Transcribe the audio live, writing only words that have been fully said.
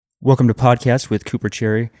Welcome to Podcast with Cooper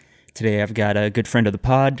Cherry. Today I've got a good friend of the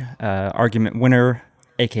pod, argument winner,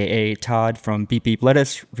 aka Todd from Beep Beep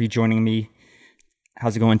Lettuce, rejoining me.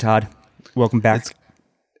 How's it going, Todd? Welcome back.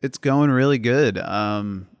 It's going really good.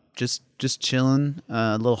 Just chilling,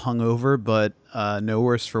 a little hungover, but no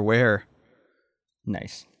worse for wear.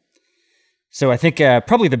 Nice. So I think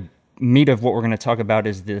probably the meat of what we're going to talk about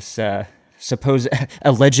is this supposed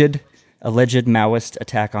alleged Maoist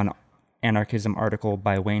attack on anarchism article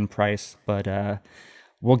by Wayne Price, but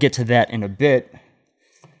we'll get to that in a bit.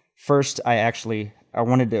 First, I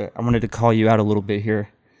wanted to call you out a little bit here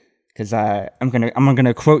because I'm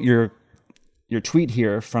gonna quote your tweet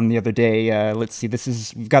here from the other day. Let's see,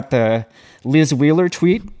 we've got the Liz Wheeler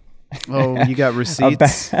tweet. Oh, you got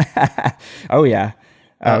receipts? Oh yeah.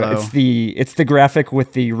 It's the graphic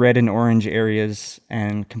with the red and orange areas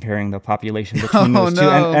and comparing the population between those two.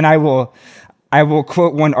 And I will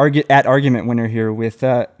quote one argument winner here with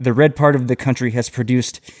the red part of the country has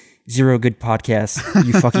produced zero good podcasts,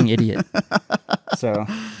 you fucking idiot. So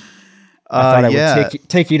I thought I would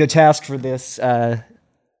take you to task for this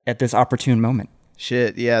at this opportune moment.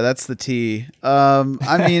 Shit, yeah, that's the tea. I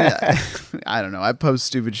mean, I don't know. I post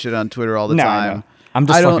stupid shit on Twitter all the time. I'm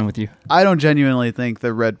just fucking with you. I don't genuinely think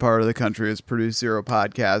the red part of the country has produced zero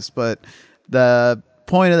podcasts, but the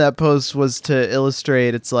point of that post was to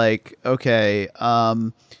illustrate it's like, okay,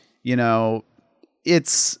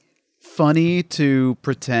 it's funny to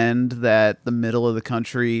pretend that the middle of the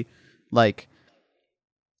country like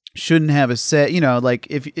shouldn't have a say, like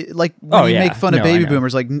if like when you make fun of baby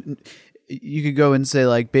boomers, like you could go and say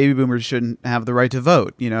like baby boomers shouldn't have the right to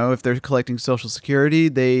vote, if they're collecting Social Security,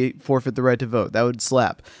 they forfeit the right to vote. That would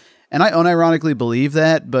slap. And I unironically believe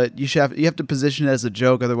that, but you have to position it as a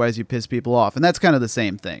joke, otherwise you piss people off. And that's kind of the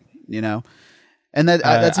same thing, And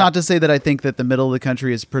that's not to say that I think that the middle of the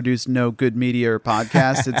country has produced no good media or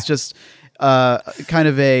podcasts. It's just kind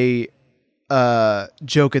of a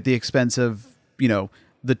joke at the expense of,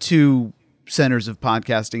 the two centers of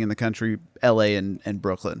podcasting in the country, LA and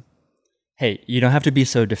Brooklyn. Hey, you don't have to be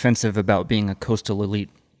so defensive about being a coastal elite.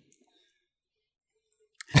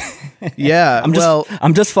 Yeah,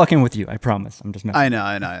 I'm just fucking with you. I promise. I'm just. I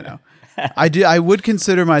know. I would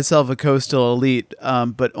consider myself a coastal elite,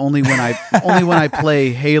 but only when I play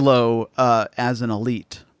Halo as an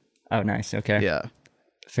elite. Oh, nice. Okay. Yeah.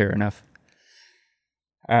 Fair enough.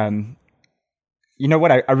 You know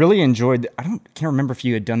what? I really enjoyed. Can't remember if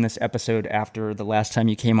you had done this episode after the last time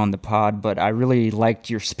you came on the pod, but I really liked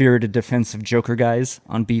your spirited defense of Joker guys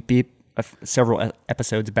on Beep Beep several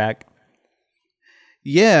episodes back.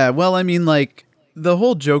 Yeah, well, I mean, like, the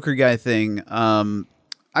whole Joker guy thing,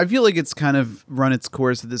 I feel like it's kind of run its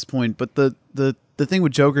course at this point, but the thing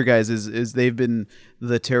with Joker guys is they've been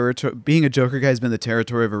the territory, being a Joker guy has been the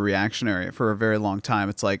territory of a reactionary for a very long time.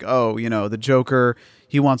 It's like, oh, the Joker,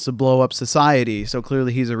 he wants to blow up society, so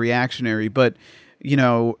clearly he's a reactionary, but,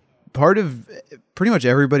 part of pretty much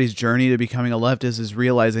everybody's journey to becoming a leftist is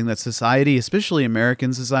realizing that society, especially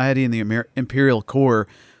American society and the imperial core,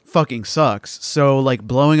 fucking sucks. So like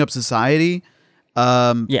blowing up society,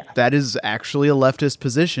 that is actually a leftist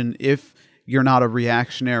position if you're not a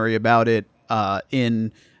reactionary about it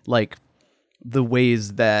in like the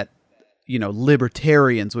ways that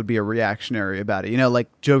libertarians would be a reactionary about it. Like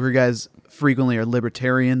Joker guys frequently are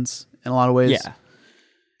libertarians in a lot of ways. Yeah.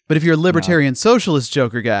 But if you're a libertarian socialist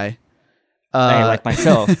Joker guy, like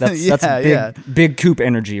myself, that's big Coop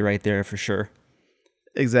energy right there for sure.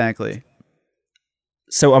 Exactly.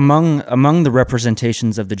 So among the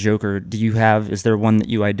representations of the Joker, is there one that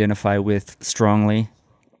you identify with strongly?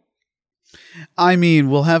 I mean,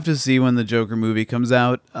 we'll have to see when the Joker movie comes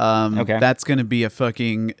out. Okay. That's going to be a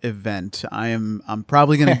fucking event. I'm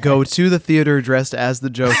probably going to go to the theater dressed as the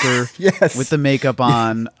Joker yes. with the makeup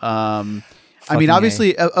on. I mean,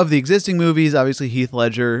 obviously, of the existing movies, obviously Heath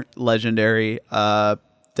Ledger, legendary.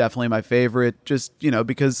 Definitely my favorite, just,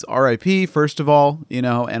 because R.I.P. first of all,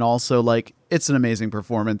 and also like it's an amazing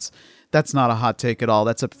performance. That's not a hot take at all.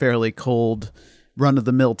 That's a fairly cold run of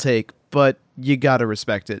the mill take, but you got to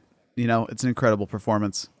respect it. It's an incredible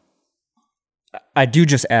performance. I do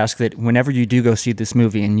just ask that whenever you do go see this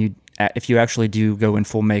movie and if you actually do go in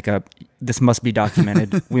full makeup, this must be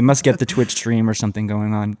documented. We must get the Twitch stream or something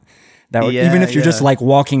going on. Even if you're just like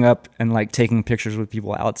walking up and like taking pictures with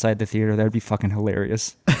people outside the theater, that would be fucking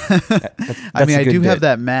hilarious. I mean, I do have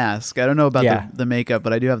that mask. I don't know about the makeup,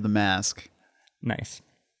 but I do have the mask. Nice.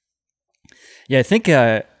 Yeah, I think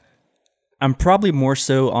I'm probably more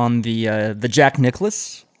so on the Jack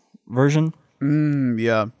Nicklaus version.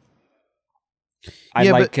 Yeah. I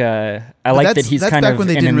like that he's that's kind back of when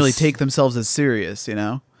they didn't really take themselves as serious,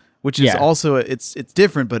 which is also it's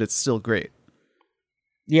different, but it's still great.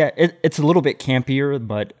 Yeah, it's a little bit campier,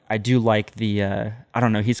 but I do like the I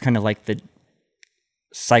don't know, he's kind of like the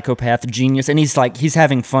psychopath genius, and he's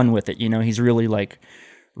having fun with it, you know. He's really like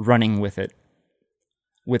running with it,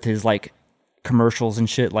 with his like commercials and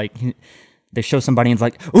shit. Like they show somebody and it's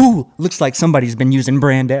like, ooh, looks like somebody's been using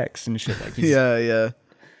brand X and shit. Like he's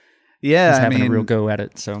having a real go at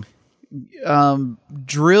it. So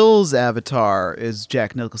Drill's avatar is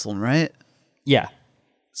Jack Nicholson, right? Yeah.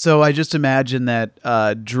 So I just imagine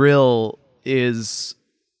that Drill is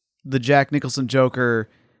the Jack Nicholson Joker,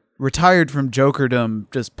 retired from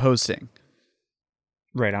Jokerdom, just posting.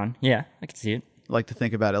 Right on. Yeah, I can see it. I like to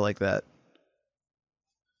think about it like that.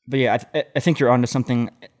 But yeah, I think you're onto something,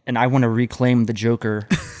 and I want to reclaim the Joker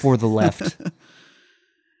for the left.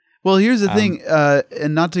 Well, here's the thing,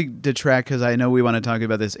 and not to detract, because I know we want to talk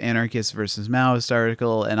about this anarchist versus Maoist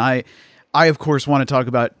article, and I of course want to talk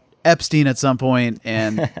about Epstein at some point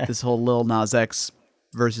and this whole Lil Nas X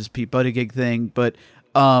versus Pete Buttigieg thing. But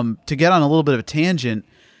to get on a little bit of a tangent,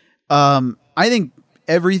 I think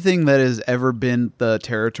everything that has ever been the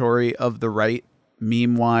territory of the right,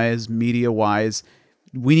 meme-wise, media-wise,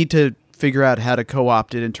 we need to figure out how to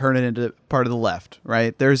co-opt it and turn it into part of the left,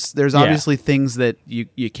 right? There's obviously things that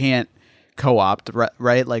you can't co-opt,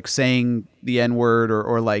 right? Like saying the N-word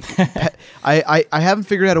or like I haven't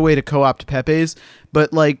figured out a way to co-opt Pepe's,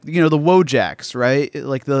 but like, you know, the Wojaks, right?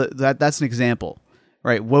 Like that's an example,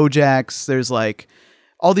 right? Wojaks, there's like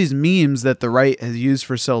all these memes that the right has used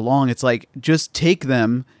for so long. It's like, just take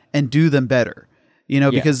them and do them better. You know,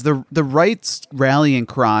 because the right's rallying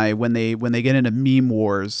cry when they get into meme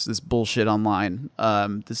wars, this bullshit online.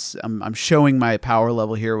 I'm showing my power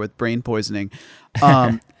level here with brain poisoning.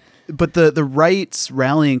 But the right's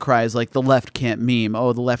rallying cry is like, the left can't meme.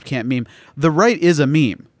 Oh, the left can't meme. The right is a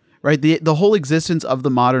meme, right? The whole existence of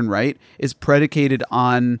the modern right is predicated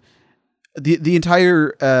on the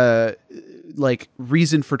entire like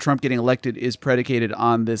reason for Trump getting elected is predicated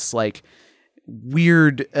on this like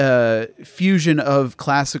weird fusion of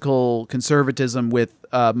classical conservatism with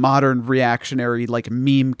modern reactionary like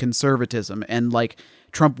meme conservatism, and like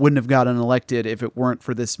Trump wouldn't have gotten elected if it weren't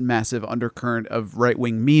for this massive undercurrent of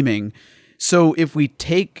right-wing memeing. So if we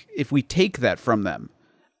take that from them,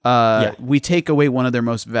 we take away one of their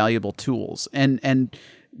most valuable tools. And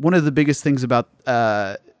one of the biggest things about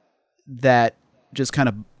that just kind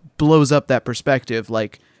of blows up that perspective,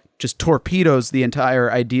 like just torpedoes the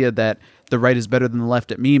entire idea that the right is better than the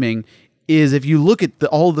left at memeing, is if you look at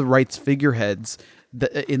all the right's figureheads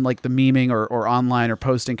in like the memeing or online or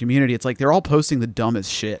posting community, it's like they're all posting the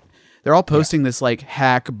dumbest shit. They're all posting this like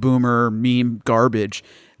hack boomer meme garbage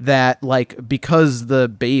that, like, because the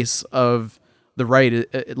base of the right,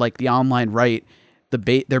 like the online right,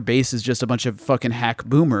 their base is just a bunch of fucking hack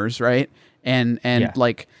boomers, right? And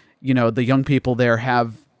like, you know, the young people there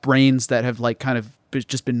have brains that have like kind of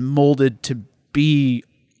just been molded to be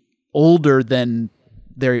older than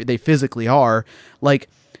they physically are. Like,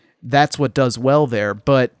 that's what does well there.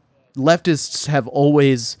 But leftists have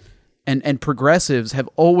always and progressives have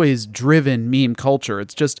always driven meme culture.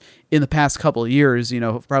 It's just in the past couple of years, you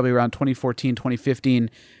know, probably around 2014, 2015,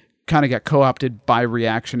 kind of got co-opted by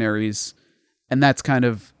reactionaries, and that's kind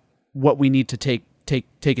of what we need to take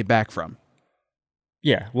it back from.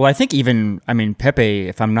 Yeah, well, I think Pepe,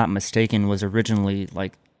 if I'm not mistaken, was originally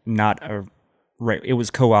like not a right. It was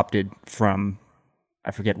co-opted from,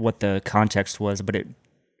 I forget what the context was, but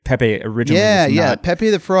Pepe originally was not. Pepe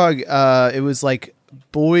the Frog. It was like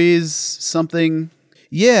Boys something.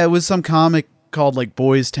 Yeah, it was some comic called like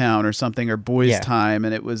Boys Town or something, or Boys Time,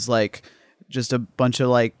 and it was like just a bunch of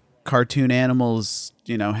like cartoon animals,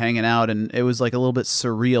 you know, hanging out, and it was like a little bit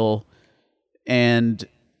surreal. And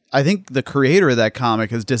I think the creator of that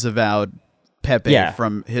comic has disavowed Pepe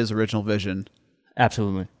from his original vision.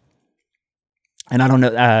 Absolutely. And I don't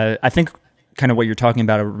know, I think kind of what you're talking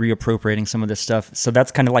about, reappropriating some of this stuff. So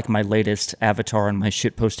that's kind of like my latest avatar on my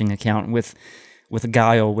shitposting account with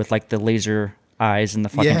Guile, with like the laser eyes and the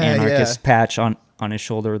fucking anarchist patch on his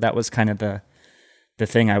shoulder. That was kind of the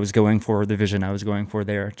thing I was going for, the vision I was going for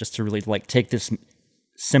there, just to really like take this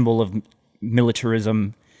symbol of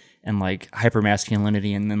militarism and like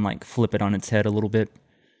hypermasculinity and then like flip it on its head a little bit.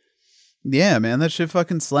 Yeah, man, that shit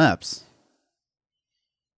fucking slaps.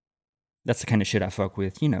 That's the kind of shit I fuck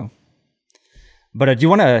with, you know. But do you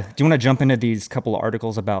want to jump into these couple of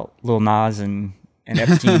articles about Lil Nas and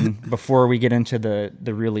Epstein before we get into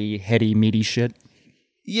the really heady, meaty shit?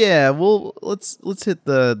 Yeah, well, let's hit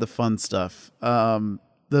the fun stuff.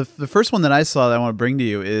 The first one that I saw that I want to bring to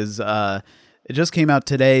you is it just came out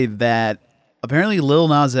today that apparently Lil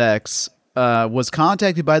Nas X was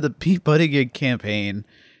contacted by the Pete Buttigieg campaign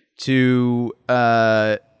to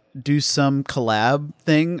do some collab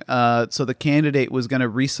thing. So the candidate was going to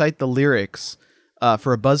recite the lyrics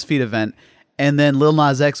for a BuzzFeed event, and then Lil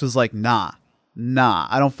Nas X was like, nah,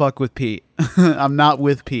 I don't fuck with Pete. I'm not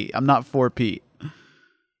with Pete. I'm not for Pete.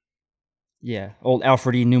 Yeah, old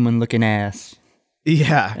Alfred E. Newman looking ass.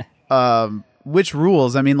 Yeah. Which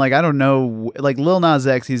rules? I mean, like, I don't know. Like, Lil Nas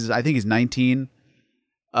X, I think he's 19.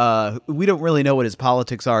 We don't really know what his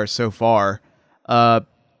politics are so far. But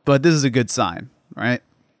this is a good sign, right?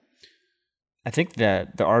 I think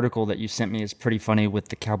that the article that you sent me is pretty funny with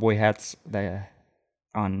the cowboy hats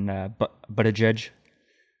on Buttigieg.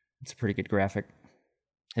 It's a pretty good graphic.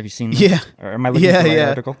 Have you seen this? Yeah. Or am I looking at the right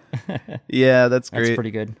article? Yeah, that's great. That's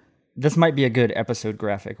pretty good. This might be a good episode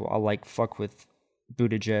graphic. I'll like fuck with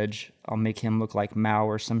Buttigieg. I'll make him look like Mao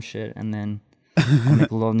or some shit, and then I'll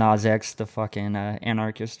make Lil Nas X the fucking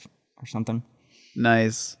anarchist or something.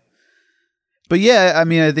 Nice. But yeah, I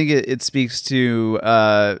mean, I think it speaks to,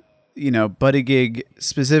 Buttigieg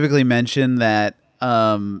specifically mentioned that,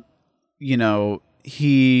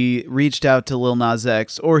 he reached out to Lil Nas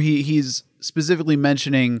X, or he's specifically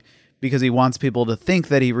mentioning because he wants people to think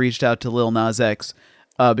that he reached out to Lil Nas X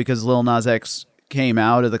because Lil Nas X came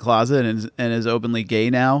out of the closet and is openly gay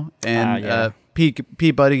now. And Pete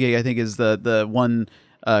Buttigieg, I think, is the one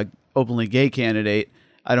openly gay candidate.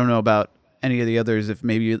 I don't know about any of the others, if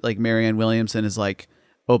maybe like Marianne Williamson is like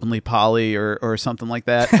openly poly or something like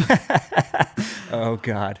that. Oh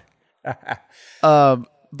God.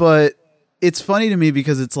 But it's funny to me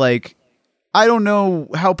because it's like, I don't know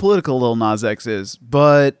how political Lil Nas X is,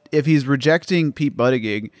 but if he's rejecting Pete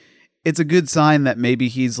Buttigieg, it's a good sign that maybe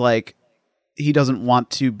he's like, he doesn't want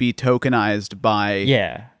to be tokenized by.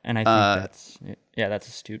 Yeah. And I think that's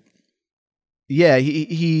astute. Yeah,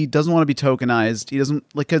 he doesn't want to be tokenized. He doesn't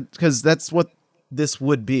like, because that's what this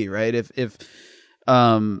would be, right? If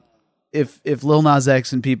Lil Nas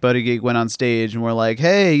X and Pete Buttigieg went on stage and were like,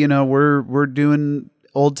 "Hey, we're doing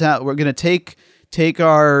Old Town. We're gonna take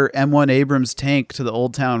our M1 Abrams tank to the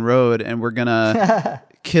Old Town Road, and we're gonna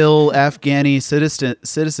kill Afghani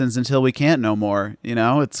citizens until we can't no more."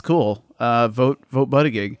 It's cool. Vote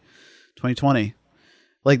Buttigieg, 2020,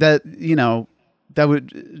 like that. That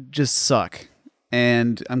would just suck.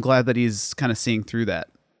 And I'm glad that he's kind of seeing through that.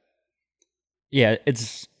 Yeah,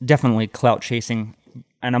 it's definitely clout chasing.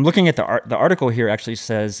 And I'm looking at the article here actually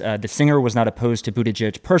says the singer was not opposed to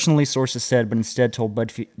Buttigieg personally, sources said, but instead told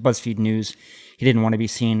BuzzFeed News he didn't want to be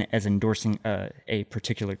seen as endorsing a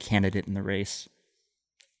particular candidate in the race.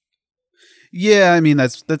 Yeah, I mean,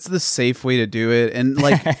 that's the safe way to do it. And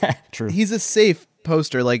like, True. He's a safe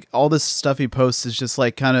poster. Like, all this stuff he posts is just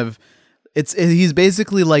like kind of, he's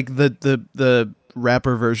basically like the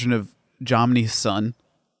rapper version of Jomny's son,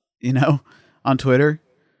 on Twitter.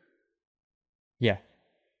 Yeah.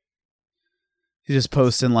 He's just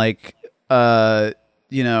posting like, let's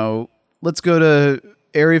go to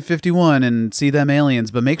Area 51 and see them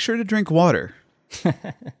aliens, but make sure to drink water.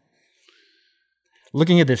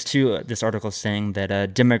 Looking at this too, this article is saying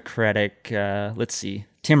that Democratic,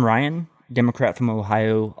 Tim Ryan, Democrat from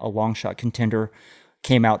Ohio, a long shot contender,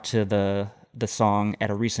 came out to the song at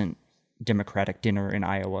a recent Democratic dinner in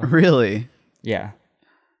Iowa. Really? Yeah.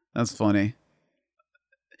 That's funny.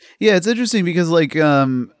 Yeah, it's interesting because like,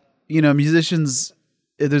 musicians,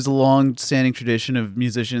 there's a long standing tradition of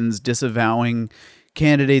musicians disavowing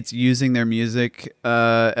candidates using their music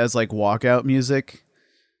as like walkout music.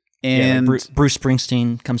 And like Bruce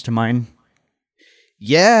Springsteen comes to mind.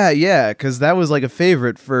 Yeah, because that was like a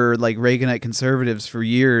favorite for like Reaganite conservatives for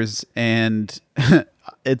years, and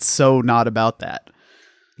it's so not about that.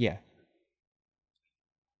 Yeah.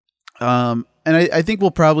 And I think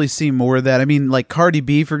we'll probably see more of that. I mean, like Cardi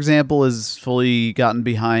B, for example, has fully gotten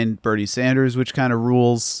behind Bernie Sanders, which kind of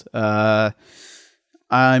rules. I'm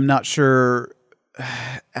not sure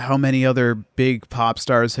how many other big pop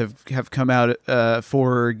stars have come out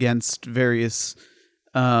for or against various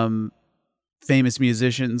famous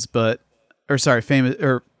musicians,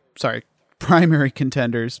 primary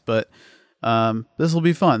contenders. But this will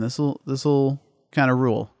be fun. This will kind of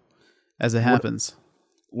rule as it happens.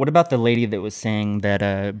 What about the lady that was saying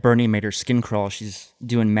that Bernie made her skin crawl? She's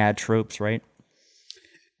doing mad tropes, right?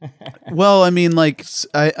 Well, I mean, like,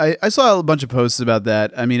 I saw a bunch of posts about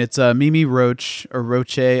that. I mean, it's Mimi Roche or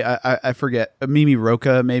Roche. I forget. Mimi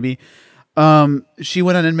Rocha, maybe. She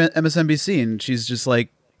went on MSNBC and she's just like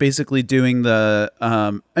basically doing the.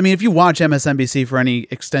 I mean, if you watch MSNBC for any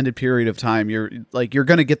extended period of time, you're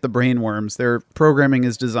going to get the brain worms. Their programming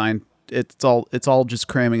is designed. It's all just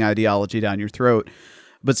cramming ideology down your throat.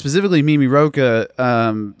 But specifically, Mimi Rocha,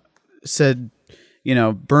 said,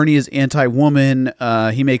 Bernie is anti-woman.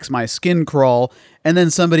 He makes my skin crawl. And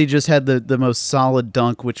then somebody just had the most solid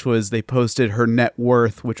dunk, which was they posted her net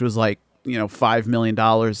worth, which was like, $5 million.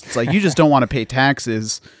 It's like, you just don't want to pay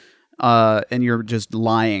taxes, and you're just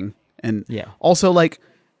lying. And also, like,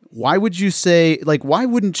 why would you say, like, why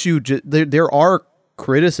wouldn't you there are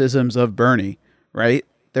criticisms of Bernie, right?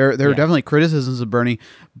 There are definitely criticisms of Bernie,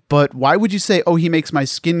 but why would you say, oh, he makes my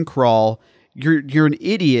skin crawl? You're an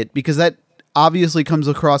idiot, because that obviously comes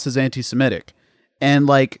across as anti-Semitic. And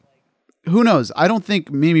like, who knows? I don't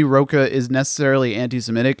think Mimi Rocha is necessarily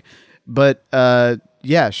anti-Semitic, but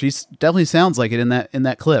yeah, she definitely sounds like it in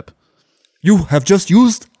that clip. You have just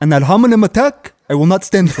used an ad hominem attack. I will not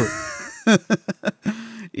stand for it.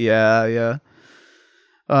 Yeah.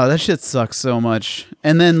 That shit sucks so much.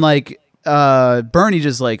 And then like Bernie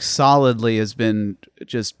just like solidly has been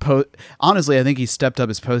just honestly, I think he stepped up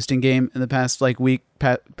his posting game in the past like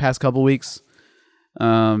past couple weeks.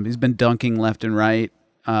 He's been dunking left and right.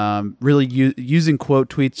 Really using quote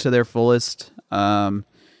tweets to their fullest.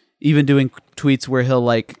 Even doing tweets where he'll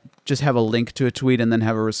like just have a link to a tweet and then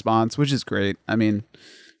have a response, which is great. I mean,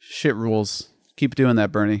 shit rules. Keep doing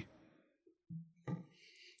that, Bernie.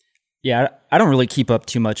 Yeah, I don't really keep up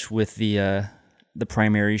too much with the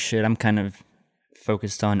primary shit. I'm kind of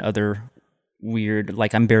focused on other weird,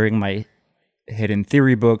 like I'm burying my head in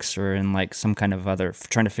theory books or in like some kind of other,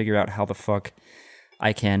 trying to figure out how the fuck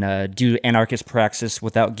I can do anarchist praxis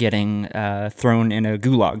without getting thrown in a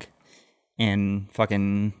gulag in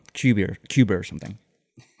fucking Cuba or something.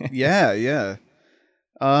 Yeah.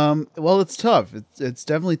 Well, it's tough. It's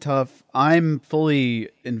definitely tough. I'm fully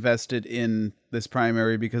invested in this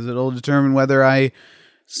primary because it'll determine whether I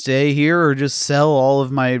stay here or just sell all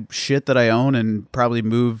of my shit that I own and probably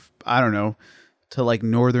move, I don't know, to like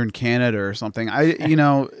northern Canada or something.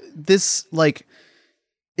 This like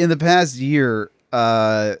in the past year,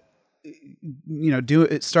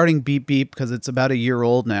 starting Beep Beep, because it's about a year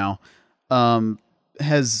old now,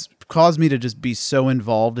 has caused me to just be so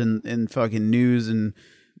involved in fucking news and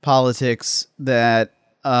politics that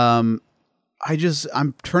I'm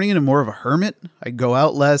turning into more of a hermit. I go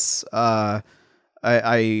out less.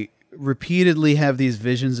 I repeatedly have these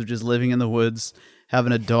visions of just living in the woods,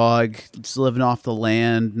 having a dog, just living off the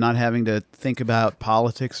land, not having to think about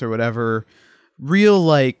politics or whatever. Real,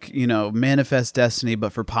 like, manifest destiny,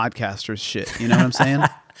 but for podcasters shit. You know what I'm saying?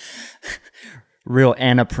 Real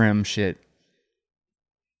Anna Prim shit.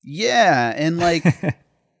 Yeah, and like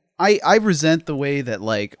I resent the way that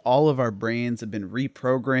like all of our brains have been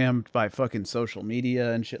reprogrammed by fucking social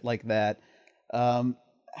media and shit like that.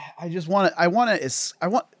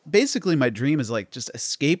 Basically my dream is like just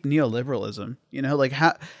escape neoliberalism. Like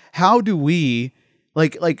how do we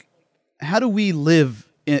how do we live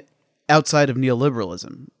outside of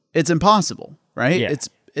neoliberalism? It's impossible, right? Yeah.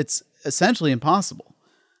 It's essentially impossible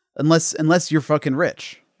unless you're fucking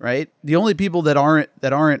rich. Right? The only people that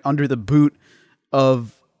aren't under the boot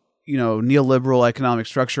of, neoliberal economic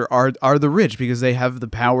structure are the rich, because they have the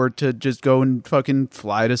power to just go and fucking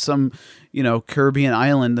fly to some, Caribbean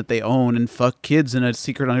island that they own and fuck kids in a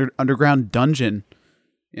secret underground dungeon,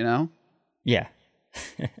 Yeah.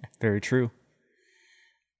 Very true.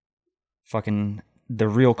 Fucking the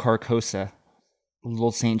real Carcosa,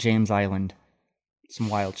 Little St. James Island. Some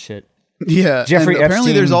wild shit. Yeah, Jeffrey and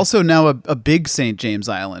apparently Epstein, there's also now a big St. James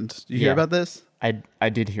Island. Did you hear about this? I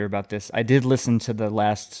did hear about this. I did listen to the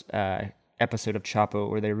last episode of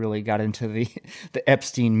Chapo where they really got into the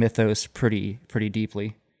Epstein mythos pretty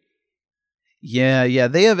deeply. Yeah,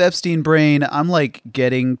 they have Epstein brain. I'm like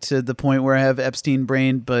getting to the point where I have Epstein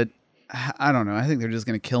brain, but I don't know. I think they're just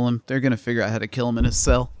going to kill him. They're going to figure out how to kill him in his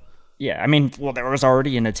cell. Yeah, I mean, well, there was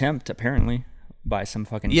already an attempt apparently by some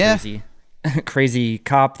fucking crazy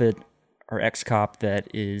cop or ex-cop that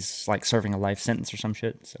is like serving a life sentence or some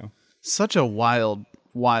shit. So such a wild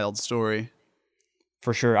story.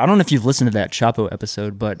 For sure. I don't know if you've listened to that Chapo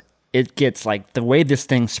episode, but it gets like the way this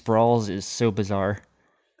thing sprawls is so bizarre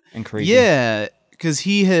and crazy. Yeah, because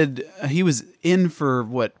he was in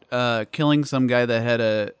for killing some guy that had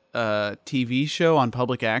a TV show on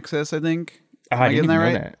public access, I think. Am I getting that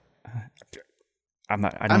right? That.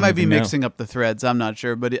 I might be mixing up the threads. I'm not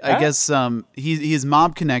sure, but I guess he's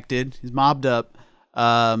mob connected. He's mobbed up.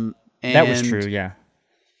 And that was true, yeah.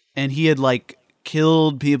 And he had like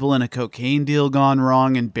killed people in a cocaine deal gone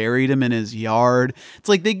wrong and buried him in his yard. It's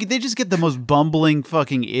like they just get the most bumbling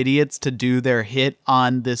fucking idiots to do their hit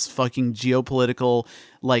on this fucking geopolitical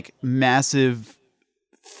like massive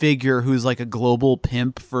figure who's like a global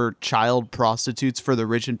pimp for child prostitutes for the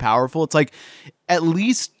rich and powerful. It's like at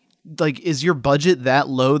least like, is your budget that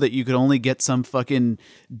low that you could only get some fucking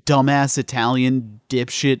dumbass Italian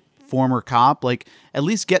dipshit former cop? Like, at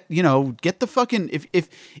least get the fucking, if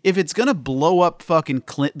it's gonna blow up fucking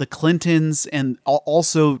the Clintons and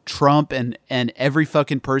also Trump and every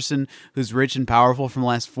fucking person who's rich and powerful from the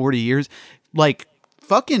last 40 years, like,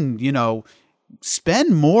 fucking,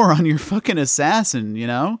 spend more on your fucking assassin,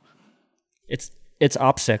 It's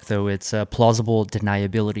OPSEC though. It's plausible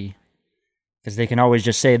deniability, because they can always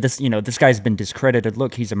just say this. This guy's been discredited.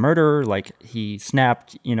 Look, he's a murderer. Like, he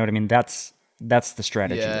snapped. You know what I mean? That's the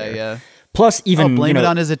strategy. Yeah. Plus, even blame it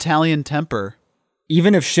on his Italian temper.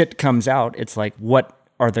 Even if shit comes out, it's like, what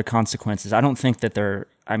are the consequences? I don't think that the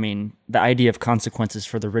idea of consequences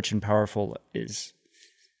for the rich and powerful is,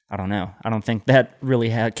 I don't know. I don't think that really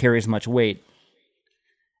carries much weight,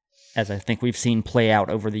 as I think we've seen play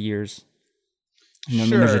out over the years. Sure. I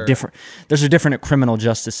mean, there's a different criminal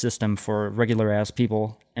justice system for regular ass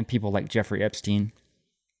people and people like Jeffrey Epstein.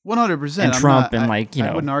 100%. And Trump I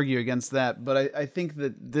wouldn't argue against that, but I think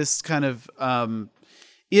that this kind of,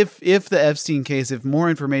 if the Epstein case, if more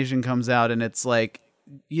information comes out and it's like,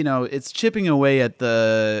 it's chipping away at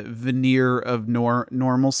the veneer of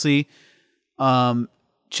normalcy,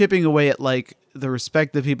 chipping away at like the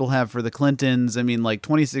respect that people have for the Clintons. I mean, like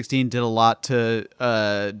 2016 did a lot to,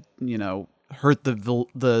 hurt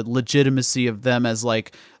the legitimacy of them as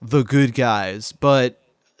like the good guys, but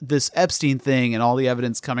this Epstein thing and all the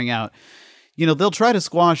evidence coming out, they'll try to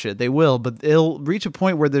squash it. They will, but they'll reach a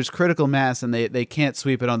point where there's critical mass and they can't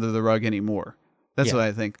sweep it under the rug anymore. That's what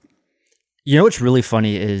I think. What's really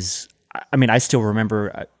funny is, I still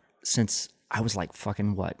remember since I was like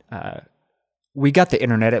fucking we got the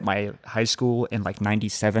internet at my high school in like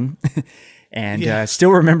 97. And I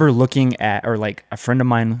still remember looking at, or like a friend of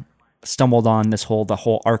mine stumbled on the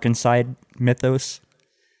whole Arkanside mythos.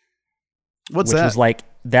 What's that? Was like,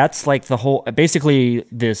 that's like basically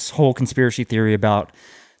this whole conspiracy theory about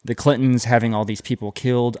the Clintons having all these people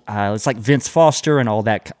killed. It's like Vince Foster and all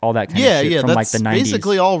that kind of shit from like the 90s.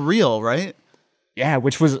 Basically all real, right? Yeah,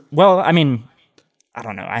 which was, I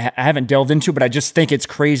don't know. I haven't delved into it, but I just think it's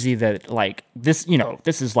crazy that like this,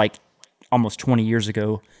 this is like almost 20 years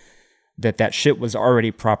ago that shit was already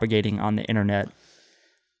propagating on the internet.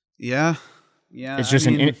 Yeah. It's just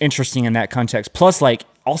interesting in that context. Plus, like,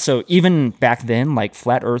 also, even back then, like,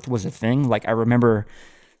 flat Earth was a thing. Like, I remember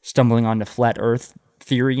stumbling onto flat Earth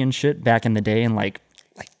theory and shit back in the day in like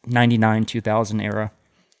 99, 2000 era.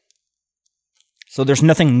 So there's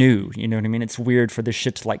nothing new, you know what I mean? It's weird for this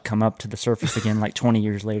shit to like come up to the surface again like 20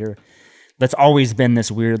 years later. That's always been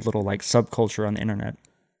this weird little like subculture on the internet.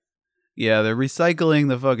 Yeah, they're recycling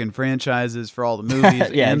the fucking franchises for all the movies,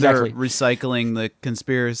 and exactly. They're recycling the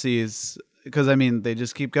conspiracies because they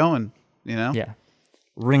just keep going. Yeah,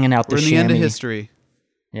 ringing out the. We're in the end of history.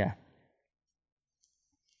 Yeah,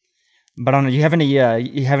 but I don't know. You have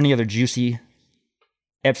any other juicy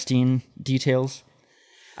Epstein details?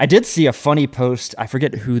 I did see a funny post. I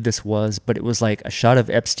forget who this was, but it was like a shot of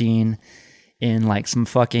Epstein in like some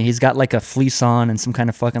fucking. He's got like a fleece on and some kind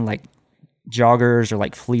of fucking like joggers or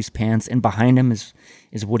like fleece pants, and behind him is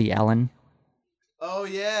Woody Allen. Oh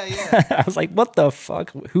yeah. I was like, what the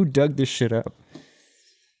fuck? Who dug this shit up?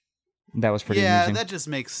 That was pretty amusing. That just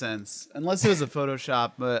makes sense. Unless it was a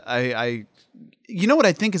Photoshop, but I you know what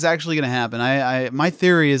I think is actually going to happen? My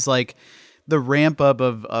theory is like the ramp up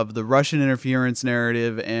of the Russian interference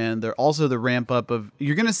narrative, and they're also the ramp up of,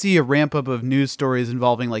 you're going to see a ramp up of news stories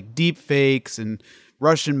involving like deep fakes and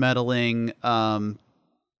Russian meddling, and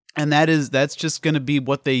that's just going to be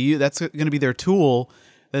what they use. That's going to be their tool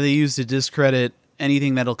that they use to discredit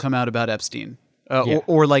anything that'll come out about Epstein,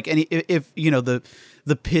 or like if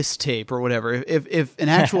the piss tape or whatever. If an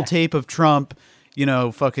actual tape of Trump,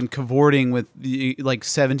 fucking cavorting with like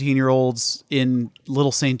 17-year-olds in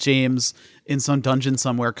Little St. James in some dungeon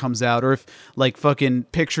somewhere comes out, or if like fucking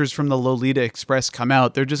pictures from the Lolita Express come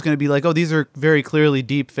out, they're just going to be like, oh, these are very clearly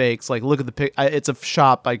deep fakes. Like, look at the it's a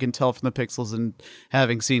shop. I can tell from the pixels, and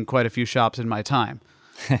having seen quite a few shops in my time.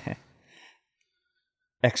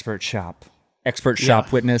 Expert shop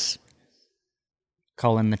witness.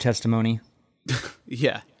 Call in the testimony.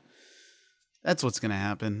 Yeah. That's what's going to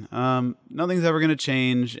happen. Nothing's ever going to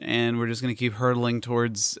change, and we're just going to keep hurtling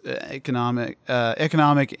towards economic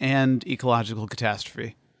and ecological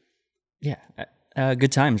catastrophe. Yeah.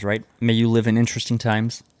 Good times, right? May you live in interesting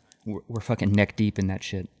times. We're fucking neck deep in that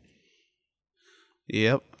shit.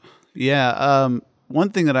 Yep. Yeah.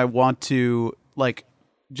 One thing that I want to like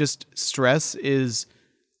just stress is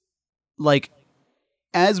like,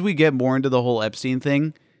 as we get more into the whole Epstein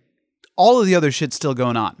thing, all of the other shit's still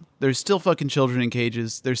going on. There's still fucking children in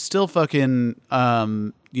cages. There's still fucking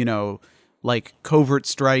like covert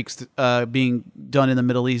strikes being done in the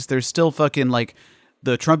Middle East. There's still fucking like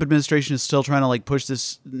the Trump administration is still trying to like push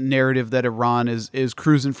this narrative that Iran is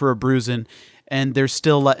cruising for a bruising, and there's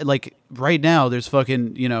still like right now there's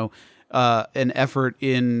fucking an effort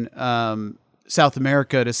in South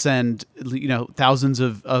America to send thousands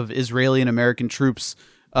of Israeli and American troops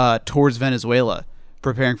towards Venezuela,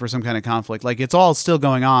 preparing for some kind of conflict. Like it's all still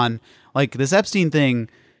going on. Like this Epstein thing,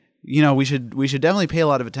 we should definitely pay a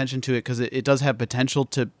lot of attention to it because it does have potential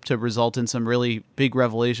to result in some really big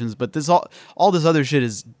revelations. But this all this other shit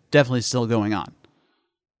is definitely still going on.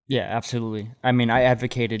 Yeah, absolutely. I mean, I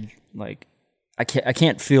advocated like I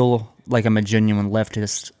can't feel like I'm a genuine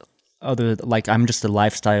leftist. Like I'm just a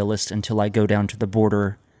lifestylist until I go down to the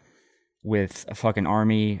border with a fucking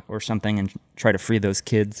army or something and try to free those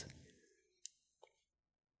kids.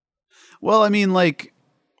 Well, I mean, like,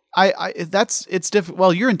 it's different.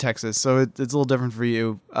 Well, you're in Texas, so it's a little different for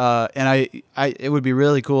you. And it would be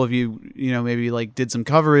really cool if you maybe like did some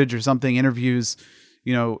coverage or something, interviews.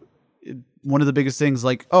 One of the biggest things,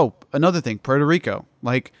 like, another thing, Puerto Rico,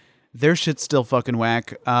 like their shit's still fucking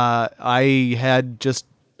whack. I had just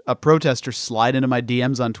a protester slide into my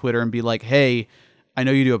DMs on Twitter and be like, "Hey, I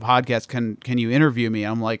know you do a podcast. Can you interview me?"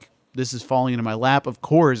 I'm like, this is falling into my lap, of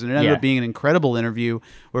course. And it ended up being an incredible interview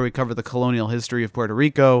where we covered the colonial history of Puerto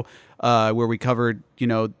Rico, where we covered,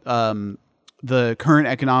 the current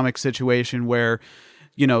economic situation where,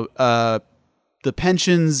 the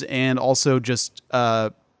pensions and also just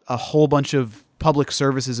a whole bunch of public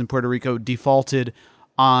services in Puerto Rico defaulted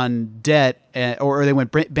on debt or they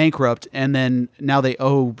went bankrupt, and then now they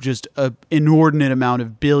owe just an inordinate amount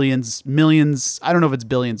of billions, millions. I don't know if it's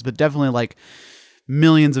billions, but definitely like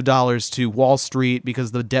millions of dollars to Wall Street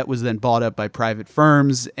because the debt was then bought up by private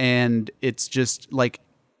firms. And it's just like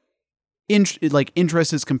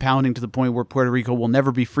interest is compounding to the point where Puerto Rico will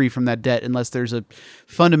never be free from that debt unless there's a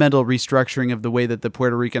fundamental restructuring of the way that the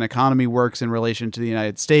Puerto Rican economy works in relation to the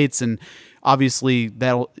United States. And obviously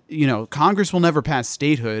that'll, Congress will never pass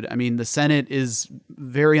statehood. I mean, the Senate is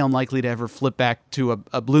very unlikely to ever flip back to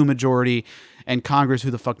a blue majority, and Congress,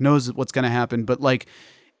 who the fuck knows what's going to happen. But like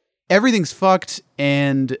everything's fucked.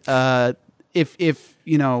 And if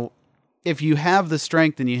you have the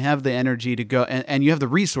strength and you have the energy to go and you have the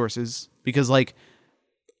resources, because like,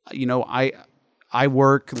 I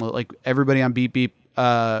work, like everybody on Beep Beep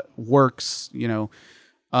works,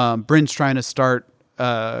 Bryn's trying to start,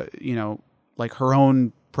 like her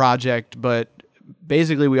own project, but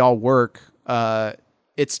basically we all work.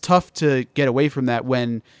 It's tough to get away from that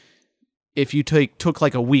when if you took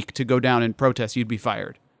like a week to go down and protest, you'd be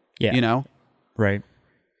fired. Yeah. Right.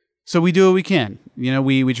 So we do what we can.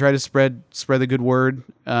 We try to spread the good word,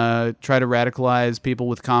 try to radicalize people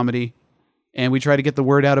with comedy, and we try to get the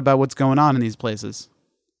word out about what's going on in these places.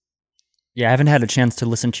 Yeah, I haven't had a chance to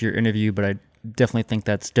listen to your interview, but I definitely think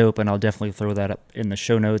that's dope, and I'll definitely throw that up in the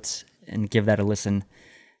show notes and give that a listen.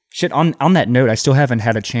 Shit, on that note, I still haven't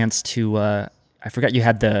had a chance to I forgot you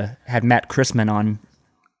had Matt Christman on.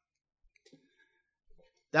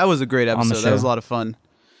 That was a great episode. That was a lot of fun.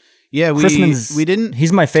 Yeah, we didn't.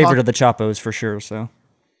 He's my favorite of the Chapos for sure. So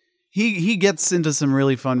he gets into some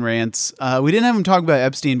really fun rants. We didn't have him talk about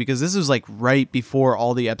Epstein because this was like right before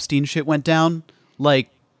all the Epstein shit went down. Like,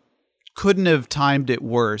 couldn't have timed it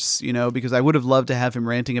worse, because I would have loved to have him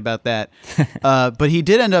ranting about that. But he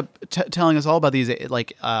did end up telling us all about these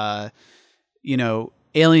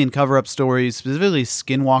alien cover-up stories, specifically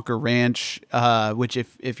Skinwalker Ranch, which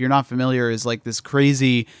if you're not familiar is like this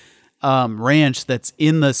crazy ranch that's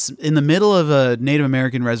in the middle of a Native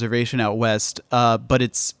American reservation out west, but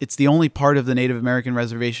it's the only part of the Native American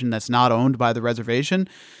reservation that's not owned by the reservation,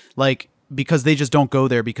 like because they just don't go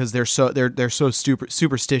there because they're so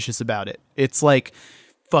superstitious about it. It's like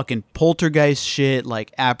fucking poltergeist shit,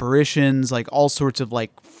 like apparitions, like all sorts of like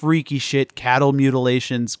freaky shit, cattle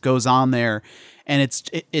mutilations goes on there. And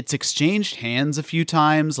it's exchanged hands a few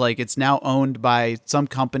times. Like it's now owned by some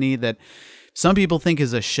company that some people think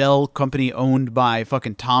is a shell company owned by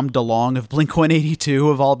fucking Tom DeLonge of Blink-182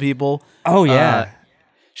 of all people. Oh yeah,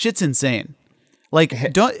 shit's insane. Like,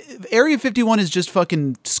 Area 51 is just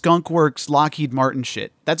fucking Skunk Works, Lockheed Martin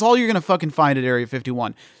shit. That's all you're gonna fucking find at Area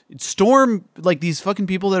 51. Storm, like these fucking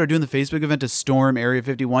people that are doing the Facebook event to storm Area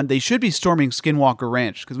 51. They should be storming Skinwalker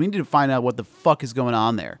Ranch because we need to find out what the fuck is going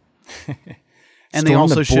on there. And they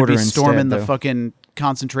also should be storming the fucking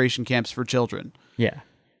concentration camps for children. Yeah.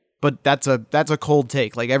 But that's a cold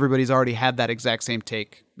take. Like everybody's already had that exact same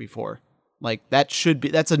take before. Like that's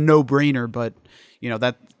a no-brainer, but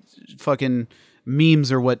that fucking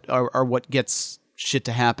memes are what gets shit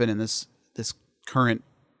to happen in this current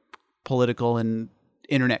political and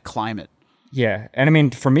internet climate. Yeah, and I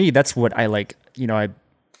mean, for me, that's what I like. You know,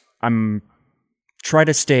 I'm try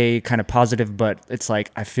to stay kind of positive, but it's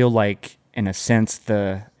like I feel like, in a sense,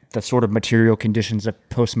 the sort of material conditions of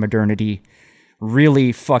postmodernity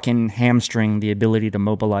really fucking hamstring the ability to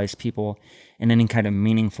mobilize people in any kind of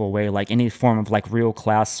meaningful way, like any form of like real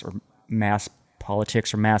class or mass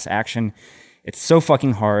politics or mass action. It's so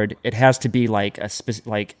fucking hard. It has to be like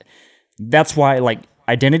that's why like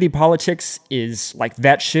identity politics is like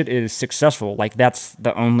that shit is successful. Like that's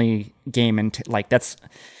the only game, and like that's,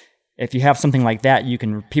 if you have something like that,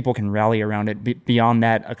 people can rally around it. Beyond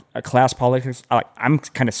that, a class politics, I'm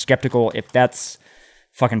kind of skeptical if that's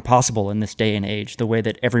fucking possible in this day and age. The way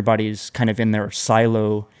that everybody's kind of in their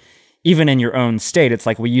silo, even in your own state. It's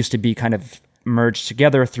like we used to be kind of merged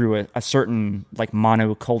together through a certain like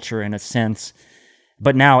monoculture in a sense,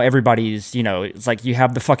 but now everybody's, you know, it's like you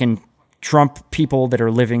have the fucking Trump people that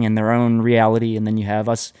are living in their own reality, and then you have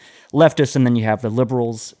us leftists, and then you have the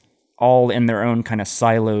liberals, all in their own kind of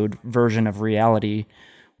siloed version of reality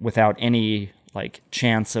without any like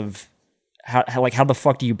chance of how the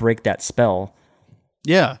fuck do you break that spell?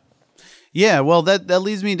 Yeah. Yeah, well, that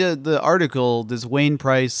leads me to the article, this Wayne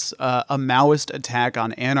Price, A Maoist Attack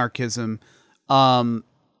on Anarchism,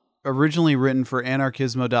 originally written for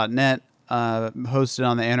anarchismo.net, hosted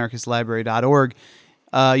on the anarchistlibrary.org.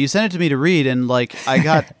 You sent it to me to read, and like I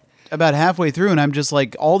got about halfway through, and I'm just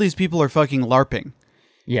like, all these people are fucking LARPing.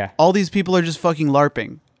 Yeah. All these people are just fucking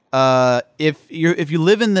LARPing. If you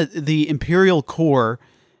live in the imperial core,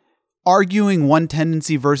 arguing one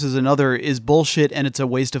tendency versus another is bullshit, and it's a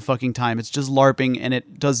waste of fucking time. It's just LARPing, and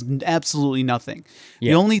it does absolutely nothing.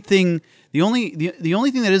 Yeah. The only thing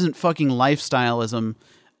that isn't fucking lifestyleism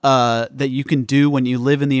that you can do when you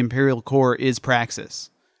live in the imperial core is praxis,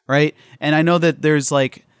 right? And I know that there's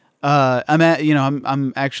like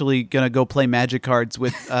I'm actually gonna go play Magic cards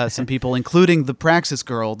with some people, including the Praxis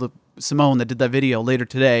girl, the Simone that did that video later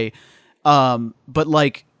today. But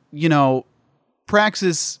like, you know,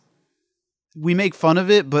 Praxis, we make fun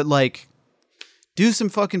of it, but like, do some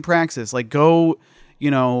fucking praxis. Like, go,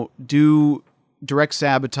 you know, do direct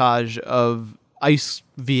sabotage of ICE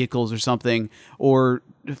vehicles or something, or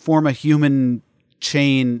form a human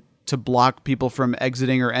chain to block people from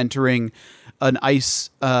exiting or entering an ICE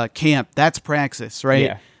camp. That's praxis, right?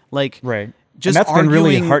 Yeah. Like, right. Just and that's been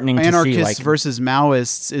really heartening to see. Anarchists versus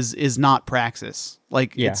Maoists is not praxis.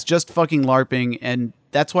 Like, it's just fucking LARPing, and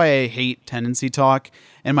that's why I hate tendency talk.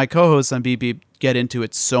 And my co-hosts on BB get into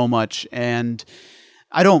it so much, and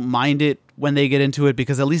I don't mind it when they get into it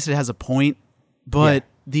because at least it has a point. But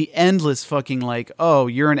the endless fucking like, oh,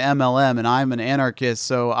 you're an MLM and I'm an anarchist,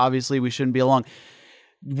 so obviously we shouldn't be along.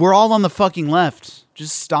 We're all on the fucking left.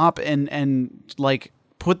 Just stop and like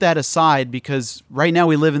put that aside, because right now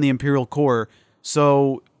we live in the imperial core.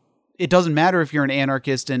 So it doesn't matter if you're an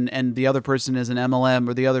anarchist and the other person is an MLM,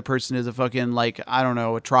 or the other person is a fucking, like, I don't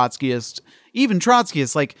know, a Trotskyist. Even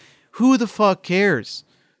Trotskyist, like, who the fuck cares?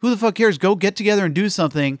 Who the fuck cares? Go get together and do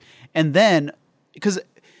something. And then, because,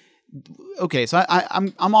 okay, so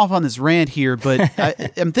I'm off on this rant here, but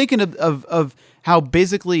I'm thinking of how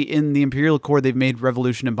basically in the imperial core they've made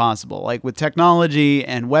revolution impossible, like with technology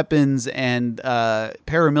and weapons and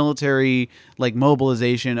paramilitary like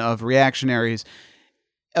mobilization of reactionaries.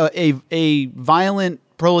 A violent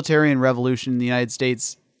proletarian revolution in the United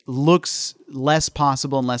States looks less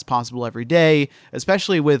possible and less possible every day,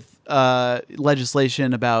 especially with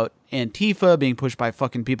legislation about Antifa being pushed by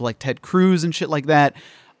fucking people like Ted Cruz and shit like that.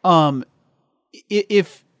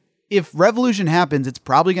 If revolution happens, it's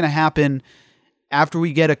probably going to happen after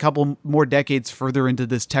we get a couple more decades further into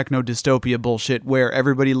this techno dystopia bullshit, where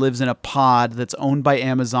everybody lives in a pod that's owned by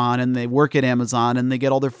Amazon, and they work at Amazon, and they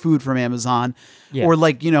get all their food from Amazon, or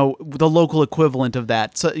like, you know, the local equivalent of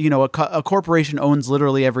that. So, you know, a corporation owns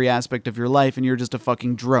literally every aspect of your life, and you're just a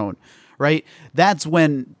fucking drone, right? That's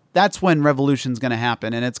when revolution's going to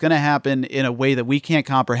happen, and it's going to happen in a way that we can't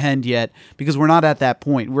comprehend yet, because we're not at that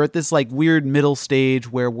point. We're at this like weird middle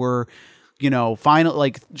stage where we're, you know, final,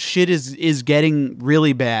 like, shit is getting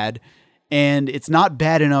really bad, and it's not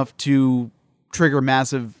bad enough to trigger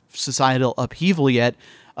massive societal upheaval yet,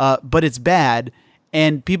 but it's bad,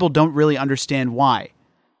 and people don't really understand why.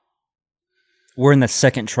 We're in the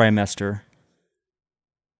second trimester.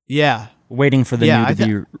 Yeah. Waiting for the new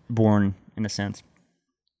to be born, in a sense.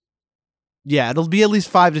 Yeah, it'll be at least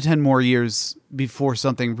 5 to 10 more years before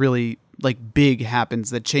something really like big happens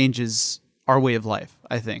that changes our way of life,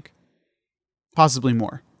 I think. Possibly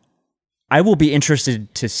more. I will be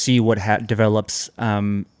interested to see what develops.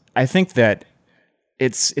 I think that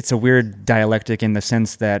it's a weird dialectic in the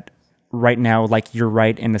sense that right now, like you're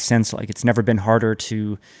right in the sense, like it's never been harder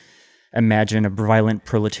to imagine a violent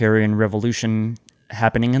proletarian revolution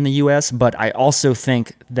happening in the US. But I also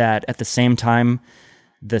think that at the same time,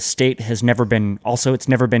 the state has never been, also it's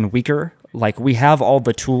never been weaker. Like we have all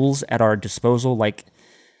the tools at our disposal. Like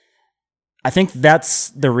I think that's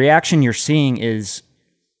the reaction you're seeing is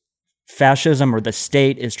fascism, or the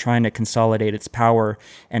state is trying to consolidate its power,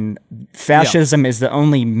 and fascism is the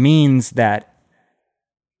only means that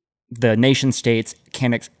the nation states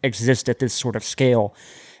can exist at this sort of scale.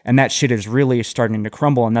 And that shit is really starting to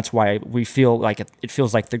crumble, and that's why we feel like it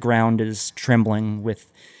feels like the ground is trembling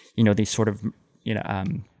with, these sort of,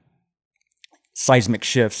 seismic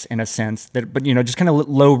shifts in a sense. That, but just kind of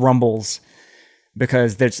low rumbles,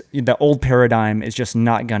 because there's the old paradigm is just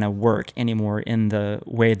not going to work anymore in the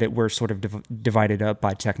way that we're sort of divided up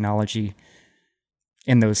by technology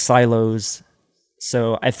in those silos.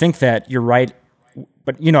 So I think that you're right.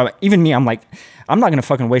 But, even me, I'm like, I'm not going to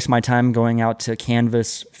fucking waste my time going out to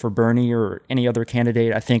canvass for Bernie or any other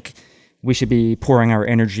candidate. I think we should be pouring our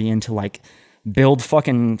energy into, like, build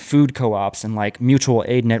fucking food co-ops and, like, mutual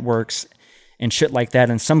aid networks and shit like that,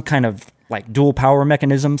 and some kind of, like, dual power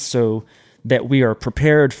mechanism so that we are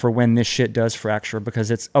prepared for when this shit does fracture,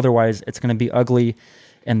 because otherwise it's going to be ugly,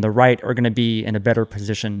 and the right are going to be in a better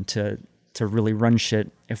position to really run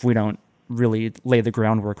shit if we don't really lay the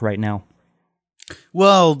groundwork right now.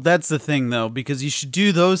 Well, that's the thing, though, because you should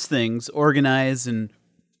do those things, organize and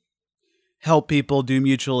help people, do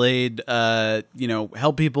mutual aid,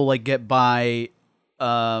 help people like get by,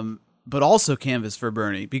 but also canvas for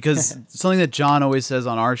Bernie, because something that John always says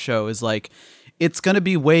on our show is like, it's going to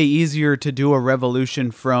be way easier to do a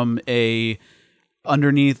revolution from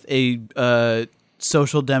underneath a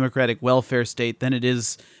social democratic welfare state than it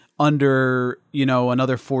is under,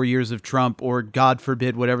 another 4 years of Trump, or God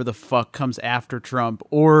forbid, whatever the fuck comes after Trump.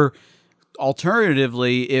 Or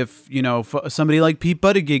alternatively, if, somebody like Pete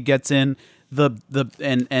Buttigieg gets in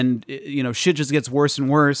shit just gets worse and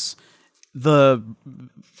worse, the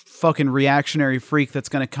fucking reactionary freak that's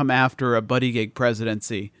going to come after a Buttigieg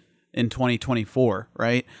presidency in 2024,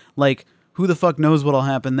 right? Like, who the fuck knows what'll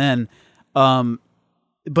happen then? But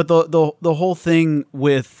the whole thing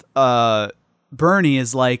with, Bernie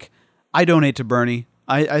is like, I donate to Bernie.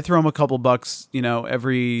 I throw him a couple bucks,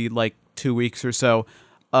 every like 2 weeks or so.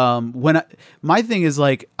 My thing is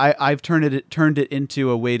like, I've turned it into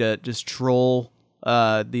a way to just troll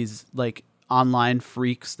these like online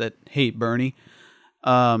freaks that hate Bernie.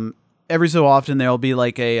 Every so often there'll be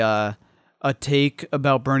like a take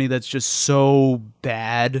about Bernie that's just so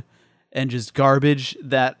bad and just garbage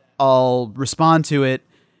that I'll respond to it.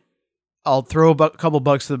 I'll throw a couple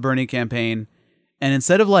bucks to the Bernie campaign. And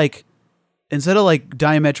instead of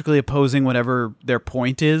diametrically opposing whatever their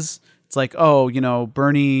point is, it's like, oh,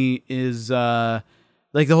 Bernie is like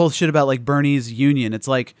the whole shit about like Bernie's union. It's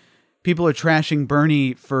like people are trashing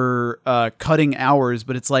Bernie for cutting hours,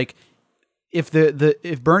 but it's like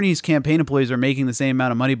if Bernie's campaign employees are making the same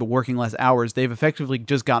amount of money but working less hours, they've effectively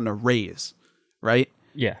just gotten a raise, right?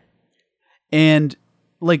 Yeah. And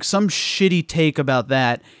like some shitty take about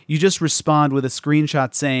that, you just respond with a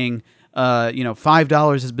screenshot saying,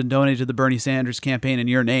 $5 has been donated to the Bernie Sanders campaign in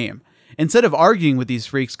your name. Instead of arguing with these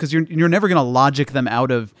freaks, because you're never going to logic them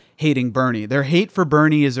out of hating Bernie. Their hate for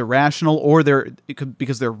Bernie is irrational, or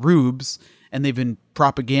because they're rubes and they've been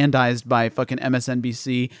propagandized by fucking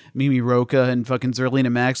MSNBC, Mimi Roca, and fucking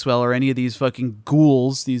Zerlina Maxwell, or any of these fucking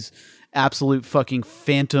ghouls, these absolute fucking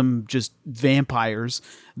phantom just vampires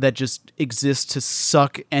that just exist to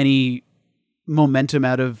suck any momentum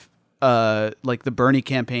out of like the Bernie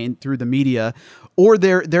campaign through the media, or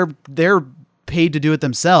they're paid to do it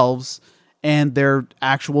themselves, and they're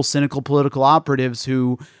actual cynical political operatives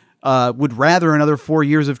who would rather another 4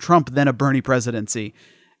 years of Trump than a Bernie presidency.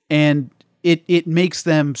 And it makes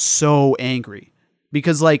them so angry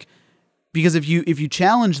because if you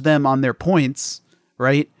challenge them on their points,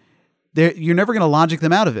 right, you're never going to logic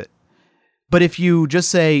them out of it. But if you just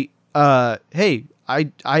say, hey,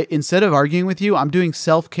 I instead of arguing with you, I'm doing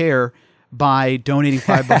self-care by donating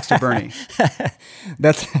 $5 to Bernie.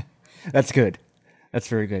 That's good. That's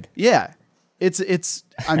very good. Yeah. It's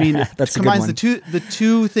I mean, it combines the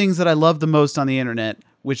two things that I love the most on the internet,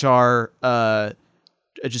 which are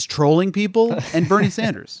just trolling people and Bernie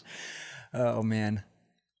Sanders. Oh man.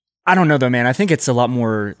 I don't know though, man. I think it's a lot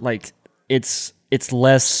more like it's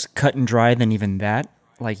less cut and dry than even that.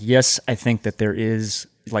 Like, yes, I think that there is,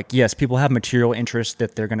 like, yes, people have material interests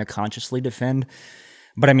that they're going to consciously defend.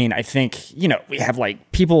 But I mean, I think, we have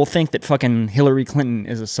like, people think that fucking Hillary Clinton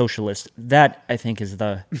is a socialist. That, I think, is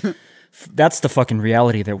that's the fucking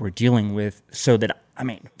reality that we're dealing with. So that, I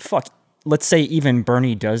mean, fuck, let's say even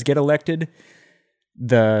Bernie does get elected,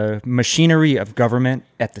 the machinery of government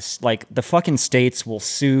at this, like the fucking states will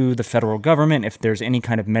sue the federal government if there's any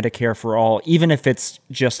kind of Medicare for all, even if it's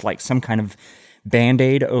just like some kind of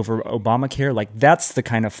Band-Aid over Obamacare. Like that's the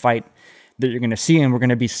kind of fight that you're going to see. And we're going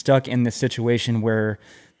to be stuck in this situation where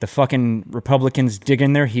the fucking Republicans dig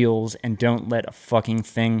in their heels and don't let a fucking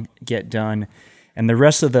thing get done. And the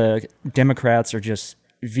rest of the Democrats are just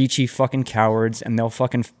Vichy fucking cowards, and they'll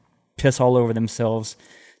fucking piss all over themselves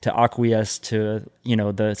to acquiesce to, you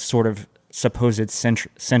know, the sort of supposed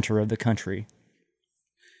center of the country.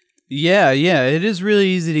 Yeah, it is really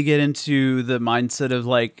easy to get into the mindset of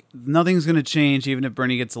like nothing's going to change even if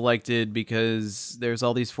Bernie gets elected because there's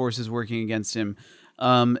all these forces working against him.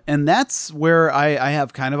 And that's where I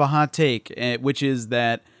have kind of a hot take, which is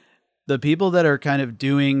that the people that are kind of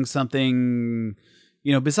doing something,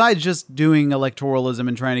 you know, besides just doing electoralism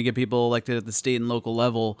and trying to get people elected at the state and local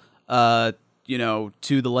level, you know,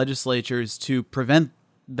 to the legislatures to prevent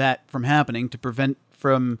that from happening, to prevent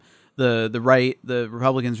from the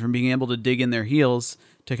Republicans from being able to dig in their heels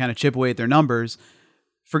to kind of chip away at their numbers.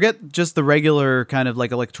 Forget just the regular kind of like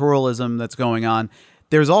electoralism that's going on.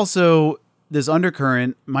 There's also this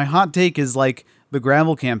undercurrent. My hot take is like the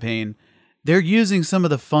Gravel campaign. They're using some of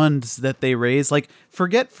the funds that they raise. Like,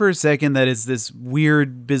 forget for a second that it's this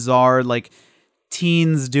weird, bizarre, like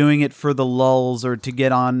teens doing it for the lulz or to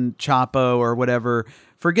get on Chapo or whatever.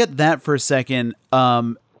 Forget that for a second.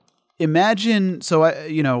 Imagine,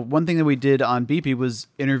 so one thing that we did on BP was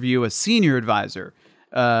interview a senior advisor,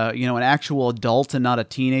 an actual adult and not a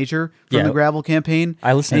teenager from the Gravel campaign.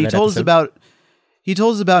 I listened and to that episode. He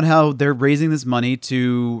told us about how they're raising this money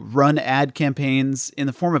to run ad campaigns in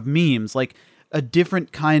the form of memes, like a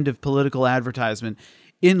different kind of political advertisement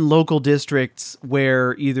in local districts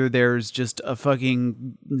where either there's just a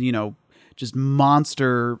fucking, just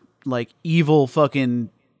monster, like evil fucking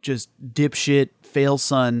just dipshit fail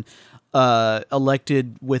son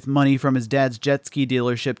elected with money from his dad's jet ski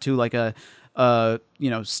dealership to like a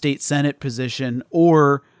state senate position,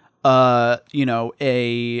 or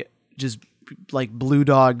a just like blue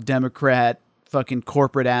dog Democrat fucking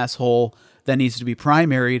corporate asshole that needs to be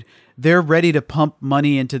primaried. They're ready to pump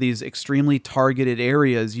money into these extremely targeted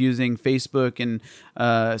areas using Facebook and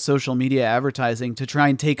social media advertising to try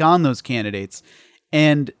and take on those candidates.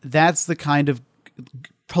 And that's the kind of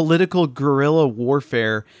political guerrilla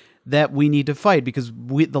warfare that we need to fight, because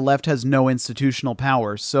the left has no institutional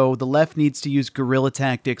power. So the left needs to use guerrilla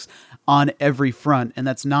tactics on every front. And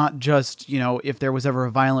that's not just, if there was ever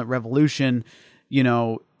a violent revolution,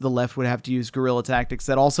 the left would have to use guerrilla tactics.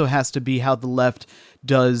 That also has to be how the left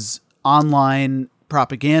does online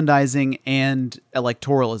propagandizing and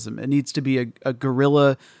electoralism. It needs to be a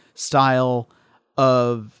guerrilla style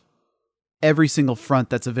of every single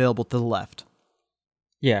front that's available to the left.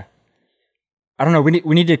 Yeah. I don't know.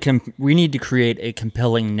 We need to create a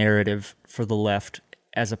compelling narrative for the left,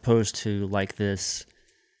 as opposed to like this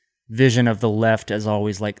vision of the left as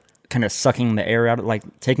always like kind of sucking the air out, like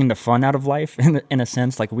taking the fun out of life in a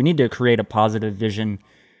sense. Like we need to create a positive vision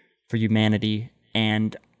for humanity.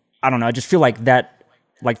 And I don't know. I just feel like that,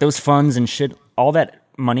 like those funds and shit, all that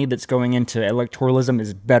money that's going into electoralism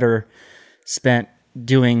is better spent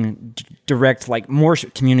doing direct, like more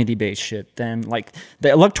community-based shit than like the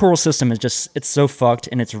electoral system is just, it's so fucked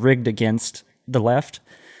and it's rigged against the left.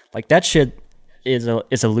 Like that shit is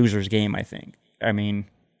a loser's game, I think. I mean,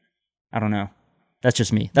 I don't know. That's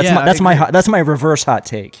just me. That's my reverse hot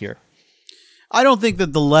take here. I don't think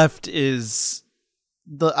that the left is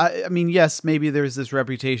I mean, yes, maybe there's this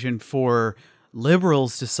reputation for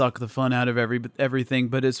liberals to suck the fun out of everything,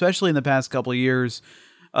 but especially in the past couple of years,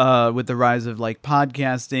 with the rise of like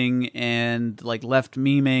podcasting and like left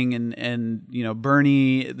memeing and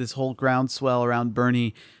Bernie, this whole groundswell around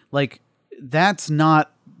Bernie, like that's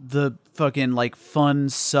not the fucking like fun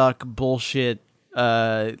suck bullshit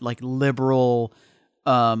like liberal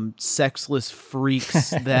sexless freaks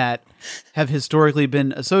that have historically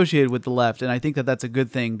been associated with the left. And I think that that's a good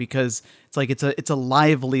thing, because it's like it's a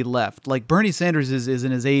lively left. Like Bernie Sanders is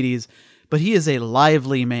in his 80s, but he is a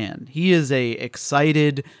lively man. He is a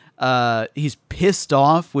excited, he's pissed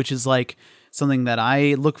off, which is like something that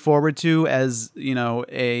I look forward to as,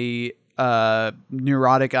 a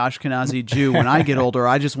neurotic Ashkenazi Jew. When I get older,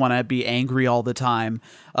 I just want to be angry all the time,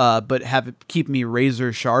 but have it keep me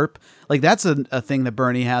razor sharp. Like that's a thing that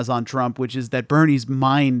Bernie has on Trump, which is that Bernie's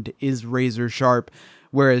mind is razor sharp,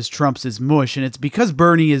 whereas Trump's is mush. And it's because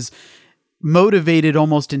Bernie is motivated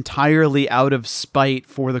almost entirely out of spite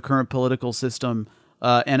for the current political system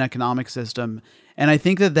and economic system. And I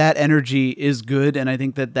think that energy is good, and I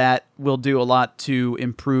think that will do a lot to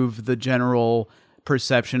improve the general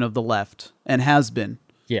perception of the left, and has been.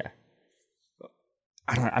 Yeah.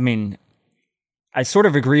 I sort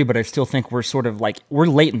of agree, but I still think we're sort of like, we're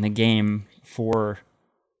late in the game for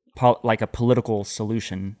like a political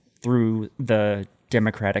solution through the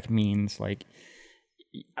democratic means. Like,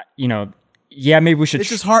 maybe we should... It's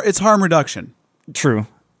just it's harm reduction. True.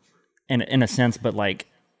 In a sense, but like,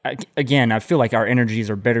 again, I feel like our energies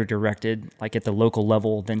are better directed like at the local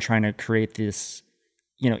level than trying to create this,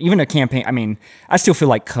 even a campaign. I mean, I still feel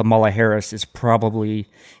like Kamala Harris is probably,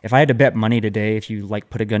 if I had to bet money today, if you like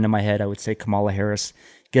put a gun to my head, I would say Kamala Harris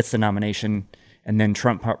gets the nomination and then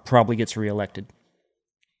Trump probably gets reelected.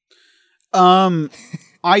 I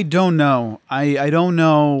don't know. I don't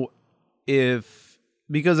know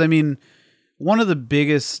because I mean, one of the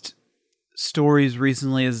biggest stories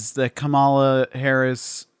recently is that Kamala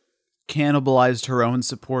Harris cannibalized her own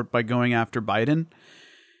support by going after Biden,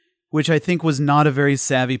 which I think was not a very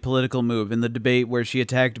savvy political move in the debate where she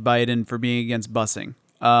attacked Biden for being against busing.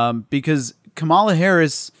 Because Kamala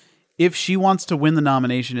Harris, if she wants to win the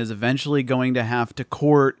nomination, is eventually going to have to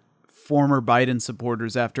court former Biden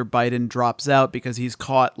supporters after Biden drops out because he's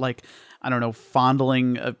caught, like, I don't know,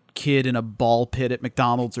 fondling a kid in a ball pit at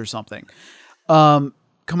McDonald's or something.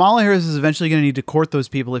 Kamala Harris is eventually going to need to court those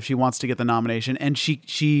people if she wants to get the nomination, and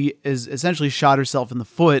she is essentially shot herself in the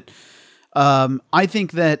foot. I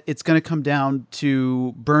think that it's going to come down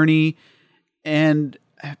to Bernie and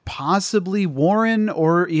possibly Warren,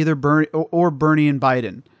 or either Bernie or Bernie and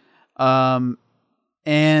Biden.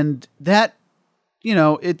 And that,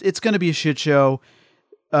 it's going to be a shit show.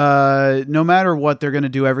 No matter what, they're going to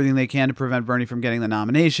do everything they can to prevent Bernie from getting the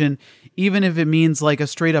nomination, even if it means like a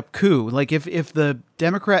straight up coup. Like if the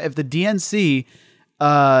DNC,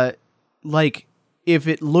 if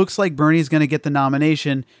it looks like Bernie's going to get the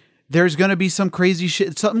nomination, there's going to be some crazy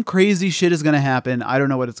shit. Something crazy shit is going to happen. I don't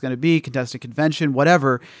know what it's going to be. Contested convention,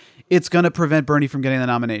 whatever. It's going to prevent Bernie from getting the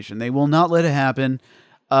nomination. They will not let it happen.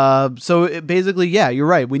 Basically, yeah, you're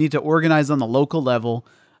right. We need to organize on the local level.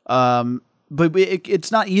 But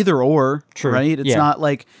it's not either or, True. Right? It's not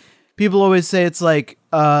like people always say it's like,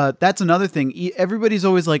 that's another thing. Everybody's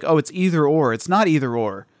always like, oh, it's either or. It's not either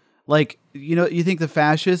or. Like, you think the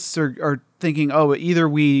fascists are thinking, oh, either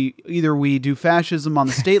we do fascism on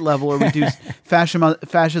the state level or we do fascism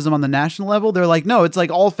on the national level. They're like, no, it's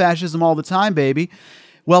like all fascism all the time, baby.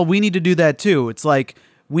 Well, we need to do that too. It's like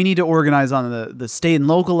we need to organize on the state and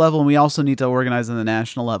local level, and we also need to organize on the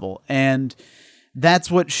national level. And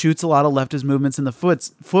that's what shoots a lot of leftist movements in the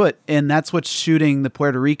foot, and that's what's shooting the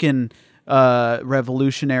Puerto Rican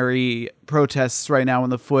revolutionary protests right now in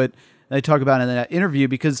the foot. They talk about in that interview,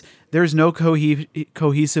 because there's no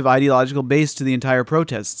cohesive ideological base to the entire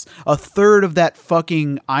protests. A third of that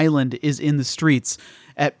fucking island is in the streets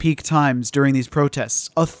at peak times during these protests.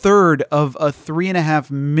 A third of a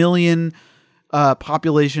 3.5 million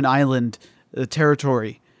population island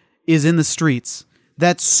territory is in the streets.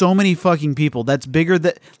 That's so many fucking people. That's bigger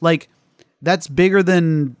than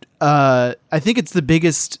I think it's the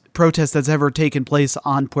biggest protest that's ever taken place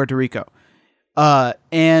on Puerto Rico.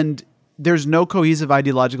 And there's no cohesive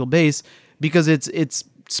ideological base because it's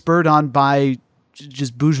spurred on by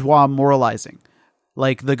just bourgeois moralizing.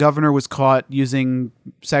 Like, the governor was caught using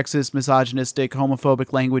sexist, misogynistic,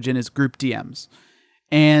 homophobic language in his group DMs.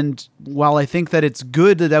 And while I think that it's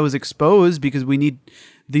good that was exposed, because we need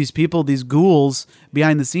these people, these ghouls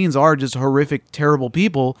behind the scenes are just horrific, terrible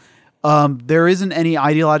people, there isn't any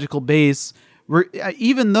ideological base,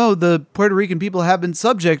 even though the Puerto Rican people have been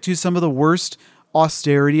subject to some of the worst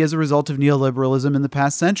austerity as a result of neoliberalism in the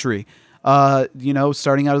past century.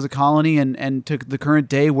 Starting out as a colony and to the current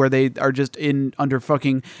day where they are just under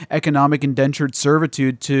fucking economic indentured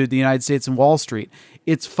servitude to the United States and Wall Street.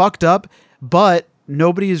 It's fucked up, but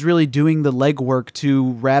nobody is really doing the legwork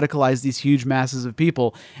to radicalize these huge masses of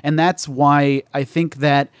people. And that's why I think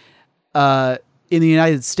that in the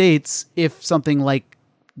United States, if something like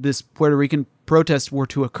this Puerto Rican protest were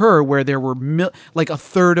to occur, where there were like a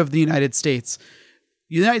third of the United States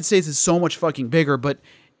is so much fucking bigger, but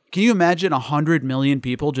can you imagine 100 million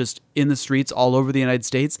people just in the streets all over the United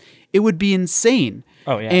States? It would be insane.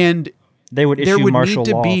 Oh, yeah. And they would issue martial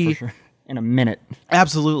law for sure in a minute.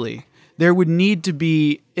 Absolutely. There would need to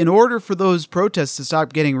be, in order for those protests to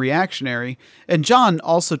stop getting reactionary, and John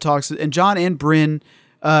also talks, and John and Bryn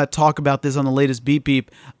talk about this on the latest Beep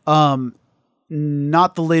Beep,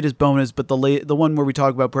 not the latest bonus, but the one where we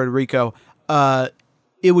talk about Puerto Rico.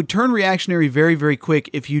 It would turn reactionary very, very quick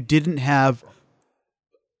if you didn't have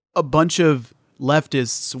a bunch of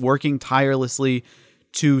leftists working tirelessly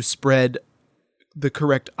to spread the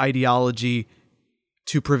correct ideology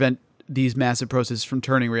to prevent these massive processes from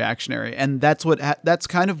turning reactionary. And that's that's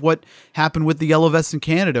kind of what happened with the Yellow Vests in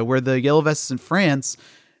Canada, where the Yellow Vests in France,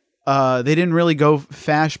 they didn't really go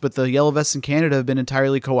fash, but the Yellow Vests in Canada have been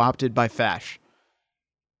entirely co-opted by fash.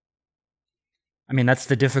 I mean, that's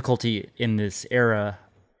the difficulty in this era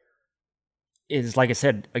is, like I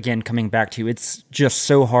said, again, coming back to, it's just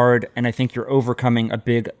so hard, and I think you're overcoming a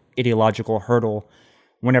big ideological hurdle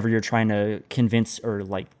whenever you're trying to convince, or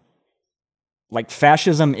like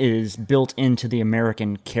fascism is built into the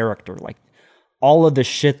American character. Like, all of the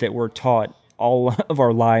shit that we're taught all of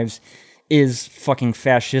our lives is fucking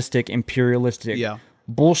fascistic, imperialistic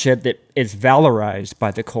bullshit that is valorized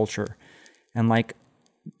by the culture. And like,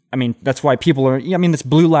 I mean, that's why people are, I mean, this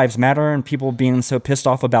Blue Lives Matter and people being so pissed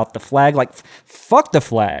off about the flag. Like, fuck the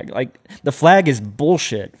flag. Like, the flag is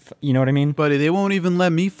bullshit. You know what I mean? But they won't even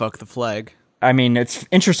let me fuck the flag. I mean, it's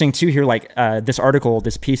interesting too here, like this article,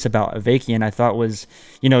 this piece about Avakian, I thought was,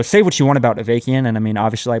 you know, say what you want about Avakian. And I mean,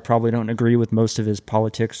 obviously I probably don't agree with most of his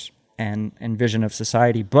politics and vision of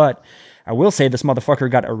society, but I will say this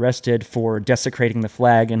motherfucker got arrested for desecrating the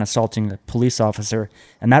flag and assaulting the police officer,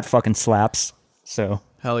 and that fucking slaps. So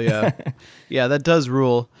hell yeah. Yeah, that does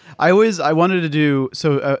rule. I wanted to do,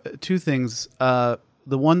 so two things. The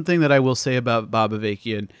one thing that I will say about Bob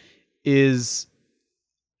Avakian is,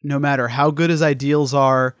 no matter how good his ideals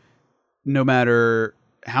are, no matter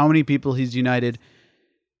how many people he's united,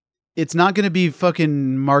 it's not going to be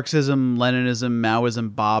fucking Marxism, Leninism,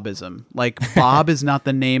 Maoism, Bobism. Like, Bob is not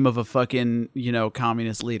the name of a fucking, you know,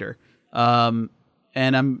 communist leader. And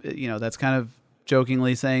I'm, you know, that's kind of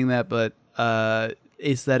jokingly saying that, but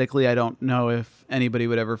aesthetically, I don't know if anybody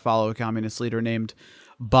would ever follow a communist leader named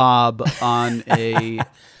Bob on a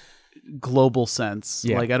global sense.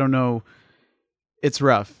 Yeah. Like, I don't know. It's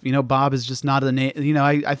rough. You know, Bob is just not a name. You know,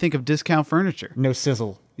 I think of discount furniture. no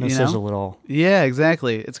sizzle. No You know? sizzle at all. Yeah,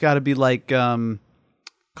 exactly. It's got to be like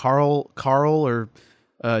Carl or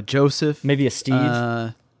Joseph. Maybe a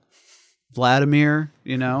Steve. Vladimir,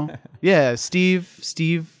 you know? Yeah, Steve.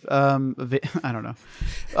 I don't know.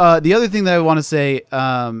 The other thing that I want to say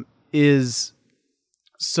is,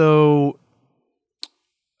 so,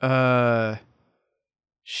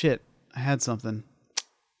 shit, I had something.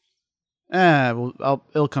 Well,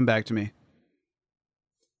 it'll come back to me.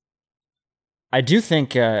 I do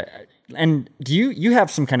think, and do you have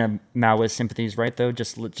some kind of Maoist sympathies, right? Though,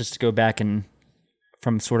 just to go back and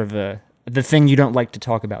from sort of the thing you don't like to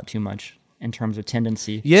talk about too much in terms of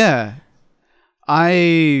tendency. Yeah,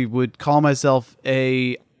 I would call myself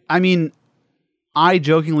I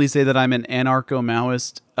jokingly say that I'm an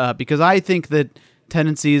anarcho-Maoist because I think that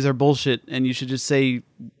tendencies are bullshit and you should just say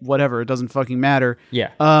whatever. It doesn't fucking matter.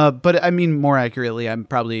 Yeah. But I mean, more accurately, I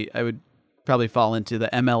would probably fall into the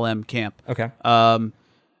MLM camp. Okay.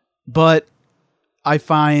 But I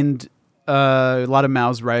find a lot of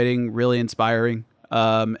Mao's writing really inspiring.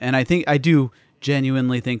 And I do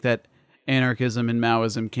genuinely think that anarchism and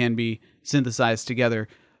Maoism can be synthesized together.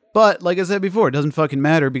 But like I said before, it doesn't fucking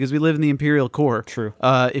matter because we live in the imperial core. True.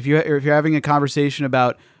 If you're having a conversation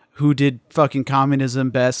about who did fucking communism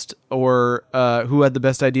best or who had the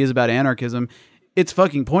best ideas about anarchism, it's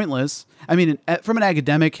fucking pointless. I mean, from an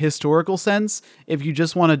academic historical sense, if you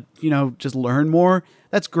just want to, you know, just learn more,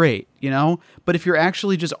 that's great, you know? But if you're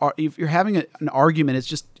actually if you're having an argument,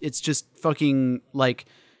 it's just fucking like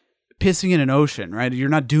pissing in an ocean, right? You're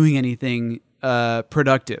not doing anything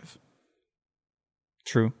productive.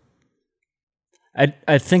 True.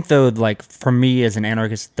 I think, though, like, for me as an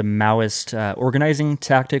anarchist, the Maoist organizing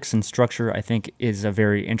tactics and structure, I think, is a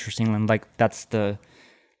very interesting one. Like, that's the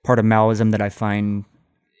part of Maoism that I find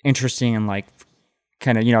interesting and, like,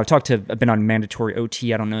 kind of, you know, I've been on mandatory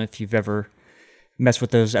OT. I don't know if you've ever messed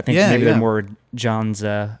with those. I think they're more John's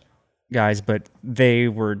guys, but they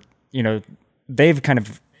were, you know, they've kind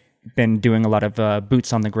of been doing a lot of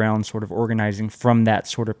boots on the ground sort of organizing from that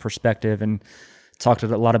sort of perspective and talked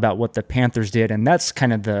a lot about what the Panthers did, and that's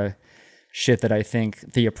kind of the shit that I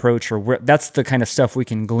think the approach, or that's the kind of stuff we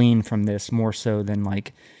can glean from this more so than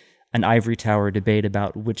like an ivory tower debate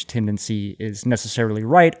about which tendency is necessarily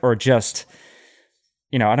right, or just,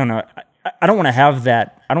 you know, I don't know. I don't want to have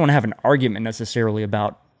that. I don't want to have an argument necessarily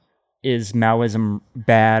about is Maoism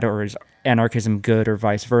bad or is anarchism good or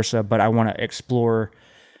vice versa, but I want to explore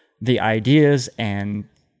the ideas and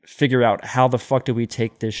figure out how the fuck do we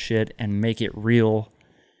take this shit and make it real.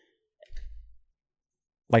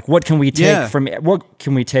 Like, what can we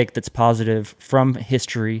take that's positive from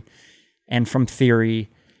history and from theory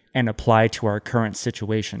and apply to our current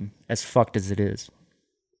situation, as fucked as it is.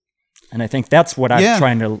 And I think that's what I'm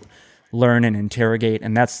trying to learn and interrogate.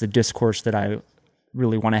 And that's the discourse that I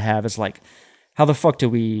really want to have, is like, how the fuck do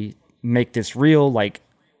we make this real? Like,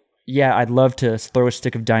 yeah, I'd love to throw a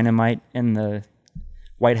stick of dynamite in the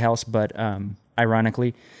White House, but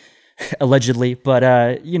ironically, allegedly,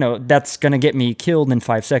 but you know, that's gonna get me killed in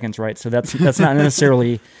 5 seconds, right? So that's not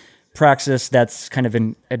necessarily praxis. That's kind of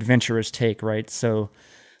an adventurous take, right? So,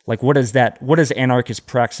 like, what does anarchist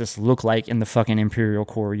praxis look like in the fucking Imperial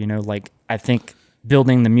Core? You know, like, I think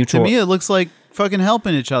building the mutual. To me, it looks like fucking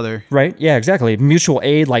helping each other. Right? Yeah, exactly. Mutual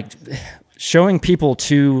aid, like showing people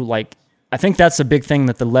to, like, I think that's a big thing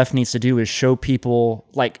that the left needs to do, is show people,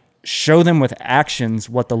 like, show them with actions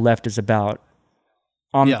what the left is about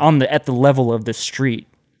at the level of the street.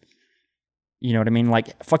 You know what I mean?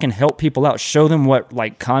 Like, fucking help people out. Show them what,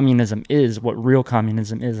 like, communism is, what real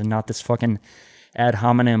communism is, and not this fucking ad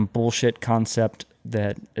hominem bullshit concept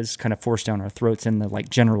that is kind of forced down our throats in the, like,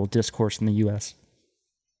 general discourse in the U.S.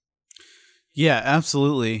 Yeah,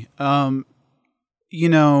 absolutely. You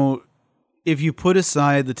know, if you put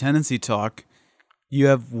aside the tendency talk, you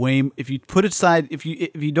have if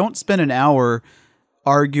you don't spend an hour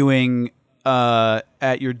arguing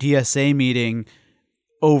at your DSA meeting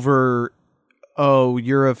over, oh,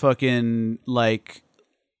 you're a fucking, like,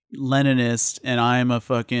 Leninist and I'm a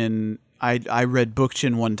fucking, I read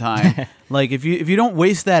Bookchin one time. Like, if you don't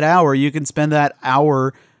waste that hour, you can spend that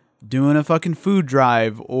hour doing a fucking food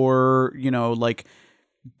drive, or, you know, like,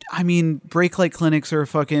 I mean, break light clinics are a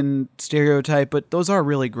fucking stereotype, but those are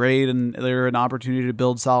really great, and they're an opportunity to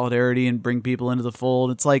build solidarity and bring people into the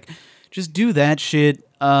fold. It's like, just do that shit.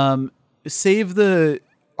 Save the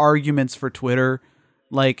arguments for Twitter.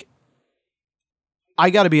 Like,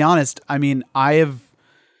 I gotta be honest, I mean, I have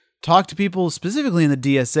talked to people specifically in the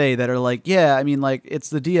DSA that are like, yeah, I mean, like,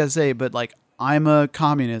 it's the DSA, but, like, I'm a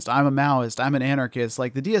communist, I'm a Maoist, I'm an anarchist.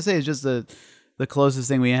 Like, the DSA is just the closest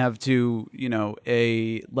thing we have to, you know,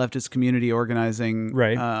 a leftist community organizing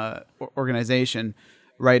organization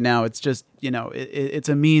right now. It's just, you know, it's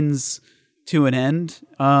a means to an end.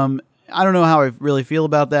 I don't know how I really feel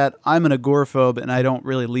about that. I'm an agoraphobe and I don't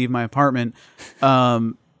really leave my apartment.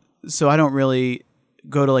 So I don't really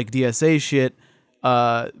go to, like, DSA shit.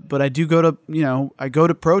 But I do go to, you know, I go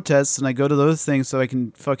to protests and I go to those things so I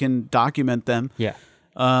can fucking document them. Yeah.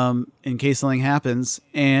 In case something happens.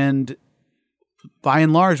 And by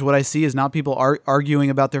and large, what I see is not people arguing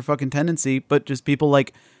about their fucking tendency, but just people,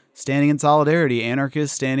 like, standing in solidarity.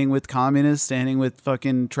 Anarchists standing with communists, standing with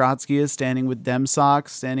fucking Trotskyists, standing with Dem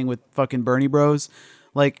Socks, standing with fucking Bernie Bros.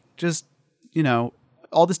 Like, just, you know,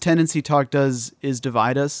 all this tendency talk does is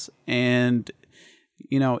divide us. And,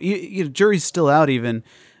 you know, jury's still out even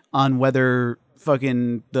on whether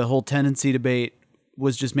fucking the whole tendency debate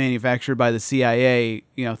was just manufactured by the CIA,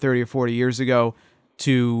 you know, 30 or 40 years ago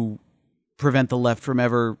to prevent the left from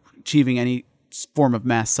ever achieving any form of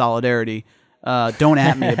mass solidarity. Don't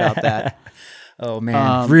at me about that. Oh,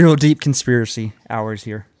 man. Real deep conspiracy hours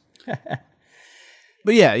here.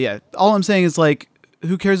 But yeah. All I'm saying is, like,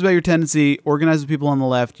 who cares about your tendency? Organize with people on the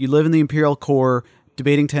left. You live in the Imperial Core.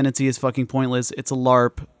 Debating tendency is fucking pointless. It's a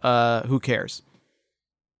LARP. Who cares?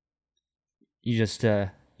 You just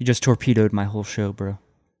torpedoed my whole show, bro.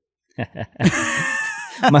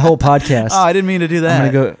 My whole podcast. Oh, I didn't mean to do that.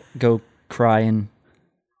 I'm gonna go cry and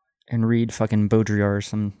read fucking Baudrillard or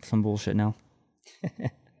some bullshit now.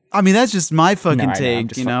 I mean, that's just my fucking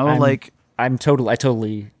take, you know? I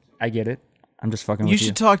get it. I'm just fucking with you. You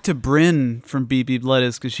should talk to Bryn from Beep Beep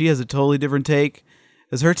Lettuce, because she has a totally different take.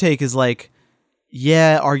 Because her take is like,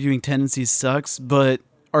 yeah, arguing tendencies sucks, but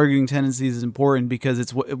arguing tendencies is important because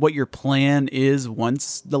it's what your plan is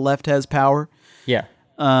once the left has power. Yeah.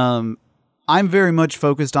 I'm very much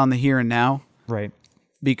focused on the here and now. Right.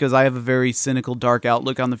 Because I have a very cynical, dark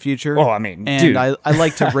outlook on the future. Oh, I mean, and dude. I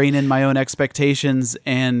like to rein in my own expectations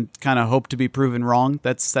and kind of hope to be proven wrong.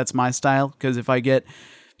 That's my style. Because if I get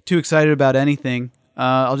too excited about anything,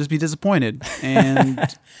 I'll just be disappointed. And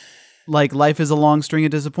like, life is a long string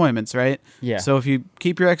of disappointments, right? Yeah. So if you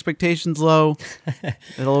keep your expectations low,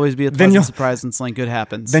 it'll always be a pleasant surprise when something good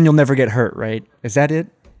happens. Then you'll never get hurt, right? Is that it?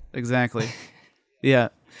 Exactly. Yeah.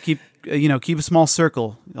 Keep a small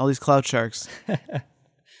circle. All these cloud sharks.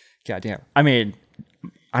 Goddamn. I mean,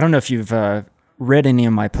 I don't know if you've read any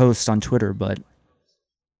of my posts on Twitter, but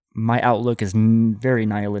my outlook is very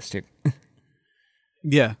nihilistic.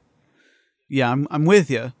 Yeah. Yeah, I'm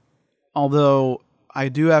with you. Although I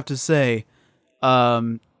do have to say,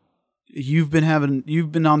 you've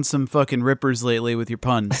been on some fucking rippers lately with your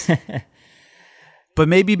puns. But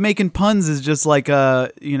maybe making puns is just like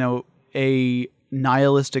a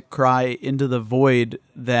nihilistic cry into the void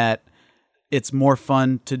that it's more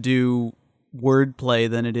fun to do wordplay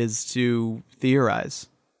than it is to theorize.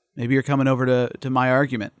 Maybe you're coming over to my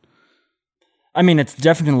argument. I mean, it's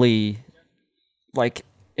definitely like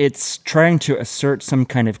it's trying to assert some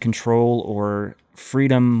kind of control or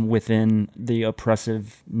freedom within the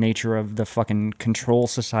oppressive nature of the fucking control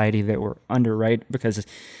society that we're under, right? Because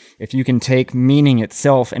if you can take meaning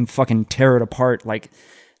itself and fucking tear it apart, like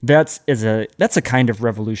that's a kind of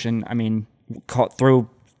revolution. I mean, throw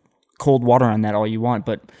cold water on that all you want,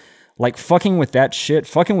 but like fucking with that shit,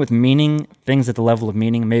 fucking with meaning, things at the level of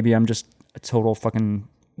meaning. Maybe I'm just a total fucking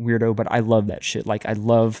weirdo, but I love that shit. Like I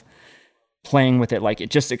love playing with it. Like it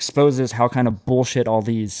just exposes how kind of bullshit all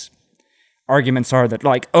these arguments are that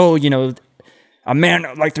like, oh, you know, a man,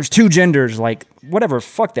 like there's two genders, like whatever,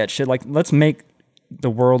 fuck that shit. Like let's make the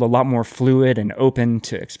world a lot more fluid and open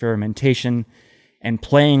to experimentation and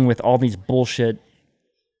playing with all these bullshit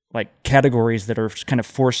like categories that are kind of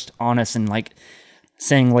forced on us and like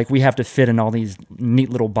saying like we have to fit in all these neat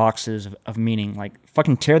little boxes of meaning. Like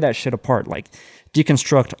fucking tear that shit apart. Like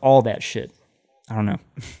deconstruct all that shit. I don't know.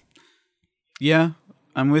 Yeah,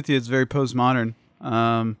 I'm with you. It's very postmodern.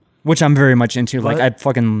 Which I'm very much into. Like I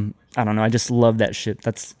don't know. I just love that shit.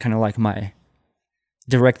 That's kind of like my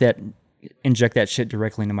inject that shit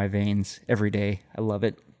directly into my veins every day. I love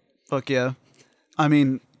it. Fuck yeah. I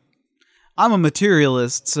mean, I'm a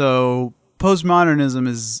materialist, so postmodernism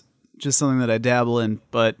is just something that I dabble in,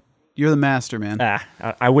 but you're the master, man.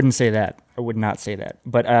 I wouldn't say that. I would not say that.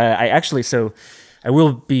 But I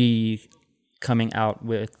will be coming out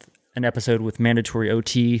with an episode with Mandatory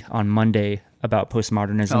OT on Monday about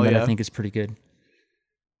postmodernism that I think is pretty good.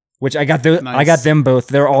 Which I got I got them both.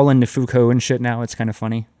 They're all into Foucault and shit now. It's kind of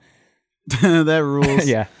funny. That rules.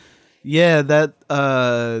 Yeah. Yeah, that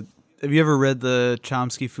have you ever read the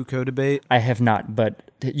Chomsky Foucault debate? I have not, but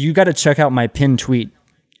you got to check out my pinned tweet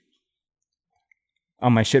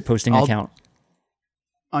on my shitposting account.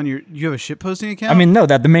 On you have a shitposting account? I mean, no,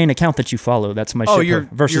 the main account that you follow, that's my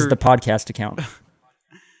versus the podcast account.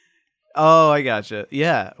 Oh, I gotcha.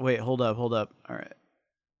 Yeah. Wait, hold up. All right.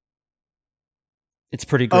 It's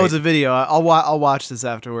pretty great. Oh, it's a video. I'll watch this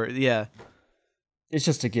afterward. Yeah. It's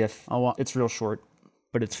just a GIF. It's real short,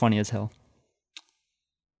 but it's funny as hell.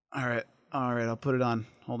 All right. I'll put it on.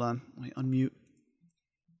 Hold on. Wait, unmute.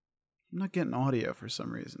 I'm not getting audio for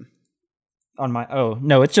some reason.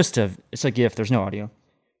 No, it's a GIF. There's no audio.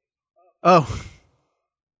 Oh.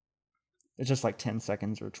 It's just like 10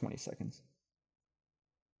 seconds or 20 seconds.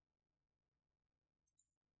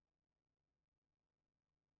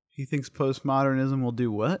 He thinks postmodernism will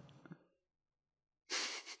do what?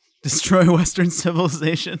 Destroy Western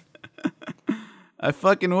civilization? I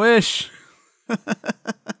fucking wish.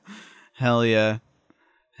 Hell yeah,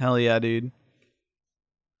 dude.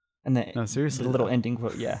 And seriously, the little ending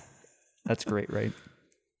quote, yeah. That's great, right?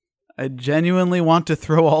 I genuinely want to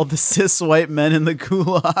throw all the cis white men in the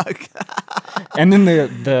gulag. And then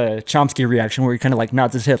the Chomsky reaction where he kind of like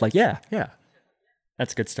nods his head like, yeah.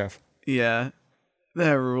 That's good stuff. Yeah,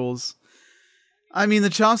 that rules. I mean, the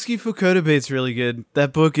Chomsky Foucault debate's really good.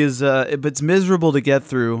 That book is, it's miserable to get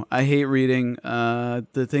through. I hate reading.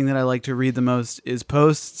 The thing that I like to read the most is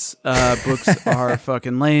posts. Books are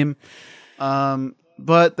fucking lame.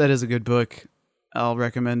 But that is a good book. I'll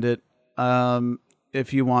recommend it.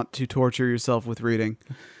 If you want to torture yourself with reading.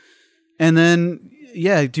 And then,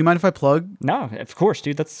 yeah, do you mind if I plug? No, of course,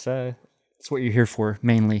 dude. That's what you're here for,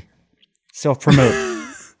 mainly. Self-promote.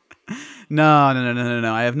 No.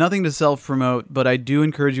 I have nothing to self-promote, but I do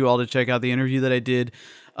encourage you all to check out the interview that I did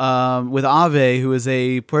with Ave, who is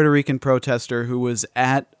a Puerto Rican protester who was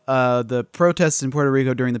at the protests in Puerto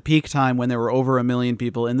Rico during the peak time when there were over 1 million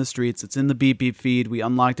people in the streets. It's in the Beep Beep feed. We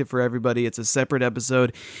unlocked it for everybody. It's a separate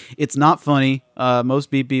episode. It's not funny. Most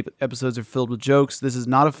Beep Beep episodes are filled with jokes. This is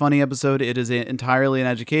not a funny episode. It is entirely an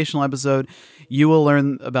educational episode. You will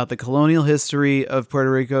learn about the colonial history of Puerto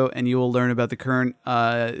Rico, and you will learn about the current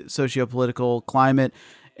socio-political climate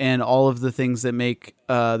and all of the things that make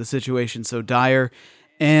the situation so dire,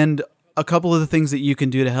 and a couple of the things that you can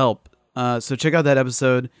do to help. So check out that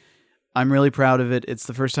episode. I'm really proud of it. It's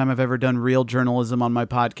the first time I've ever done real journalism on my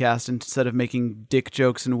podcast instead of making dick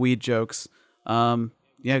jokes and weed jokes.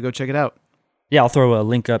 Yeah, go check it out. Yeah, I'll throw a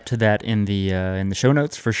link up to that in the show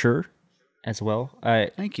notes for sure, as well.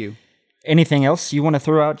 Thank you. Anything else you want to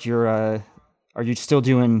throw out? Are you still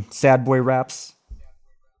doing sad boy raps?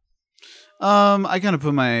 I kind of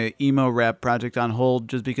put my emo rap project on hold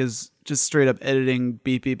just because just straight up editing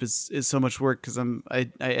Beep Beep is so much work because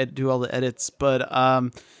I do all the edits. But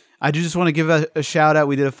I just want to give a shout out.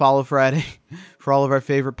 We did a Follow Friday for all of our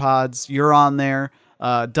favorite pods. You're on there.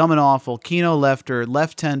 Dumb and Awful, Kino Lefter,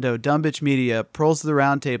 Leftendo, Dumb Bitch Media, Pearls of the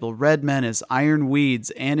Round Table, Red Menace, Iron Weeds,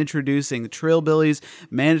 and introducing Trillbillies,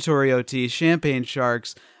 Mandatory OT, Champagne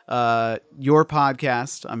Sharks, your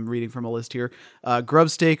podcast, I'm reading from a list here,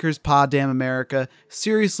 Grubstakers, Pod Damn America,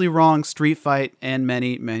 Seriously Wrong, Street Fight, and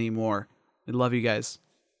many, many more. I love you guys.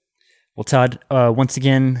 Well, Todd, once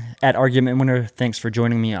again, at Argument Winner, thanks for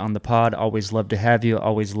joining me on the pod. Always love to have you.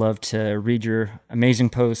 Always love to read your amazing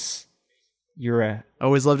posts. You're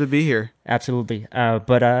always love to be here. Absolutely.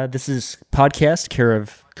 But this is Podcast, care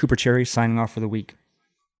of Cooper Cherry, signing off for the week.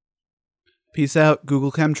 Peace out,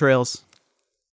 Google Chemtrails.